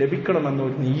എനിക്ക്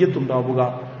ലഭിക്കണമെന്നൊരു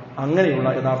നീയത്തുണ്ടാവുക. അങ്ങനെയുള്ള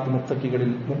യഥാർത്ഥ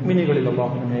മുത്തക്കികളിൽ മുഅ്മിനീകളിൽ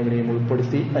അല്ലാഹു നമ്മേവരെയും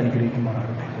ഉൾപ്പെടുത്തി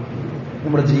അനുഗ്രഹിക്കുമാറാകട്ടെ.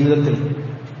 നമ്മുടെ ജീവിതത്തിൽ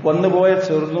വന്നുപോയ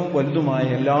ചെറുതും വലുതുമായ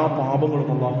എല്ലാ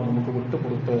പാപങ്ങളും അല്ലാഹു നമുക്ക്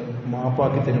വിട്ടുപുറത്ത്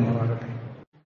മാപ്പാക്കി തരുമാറാകട്ടെ.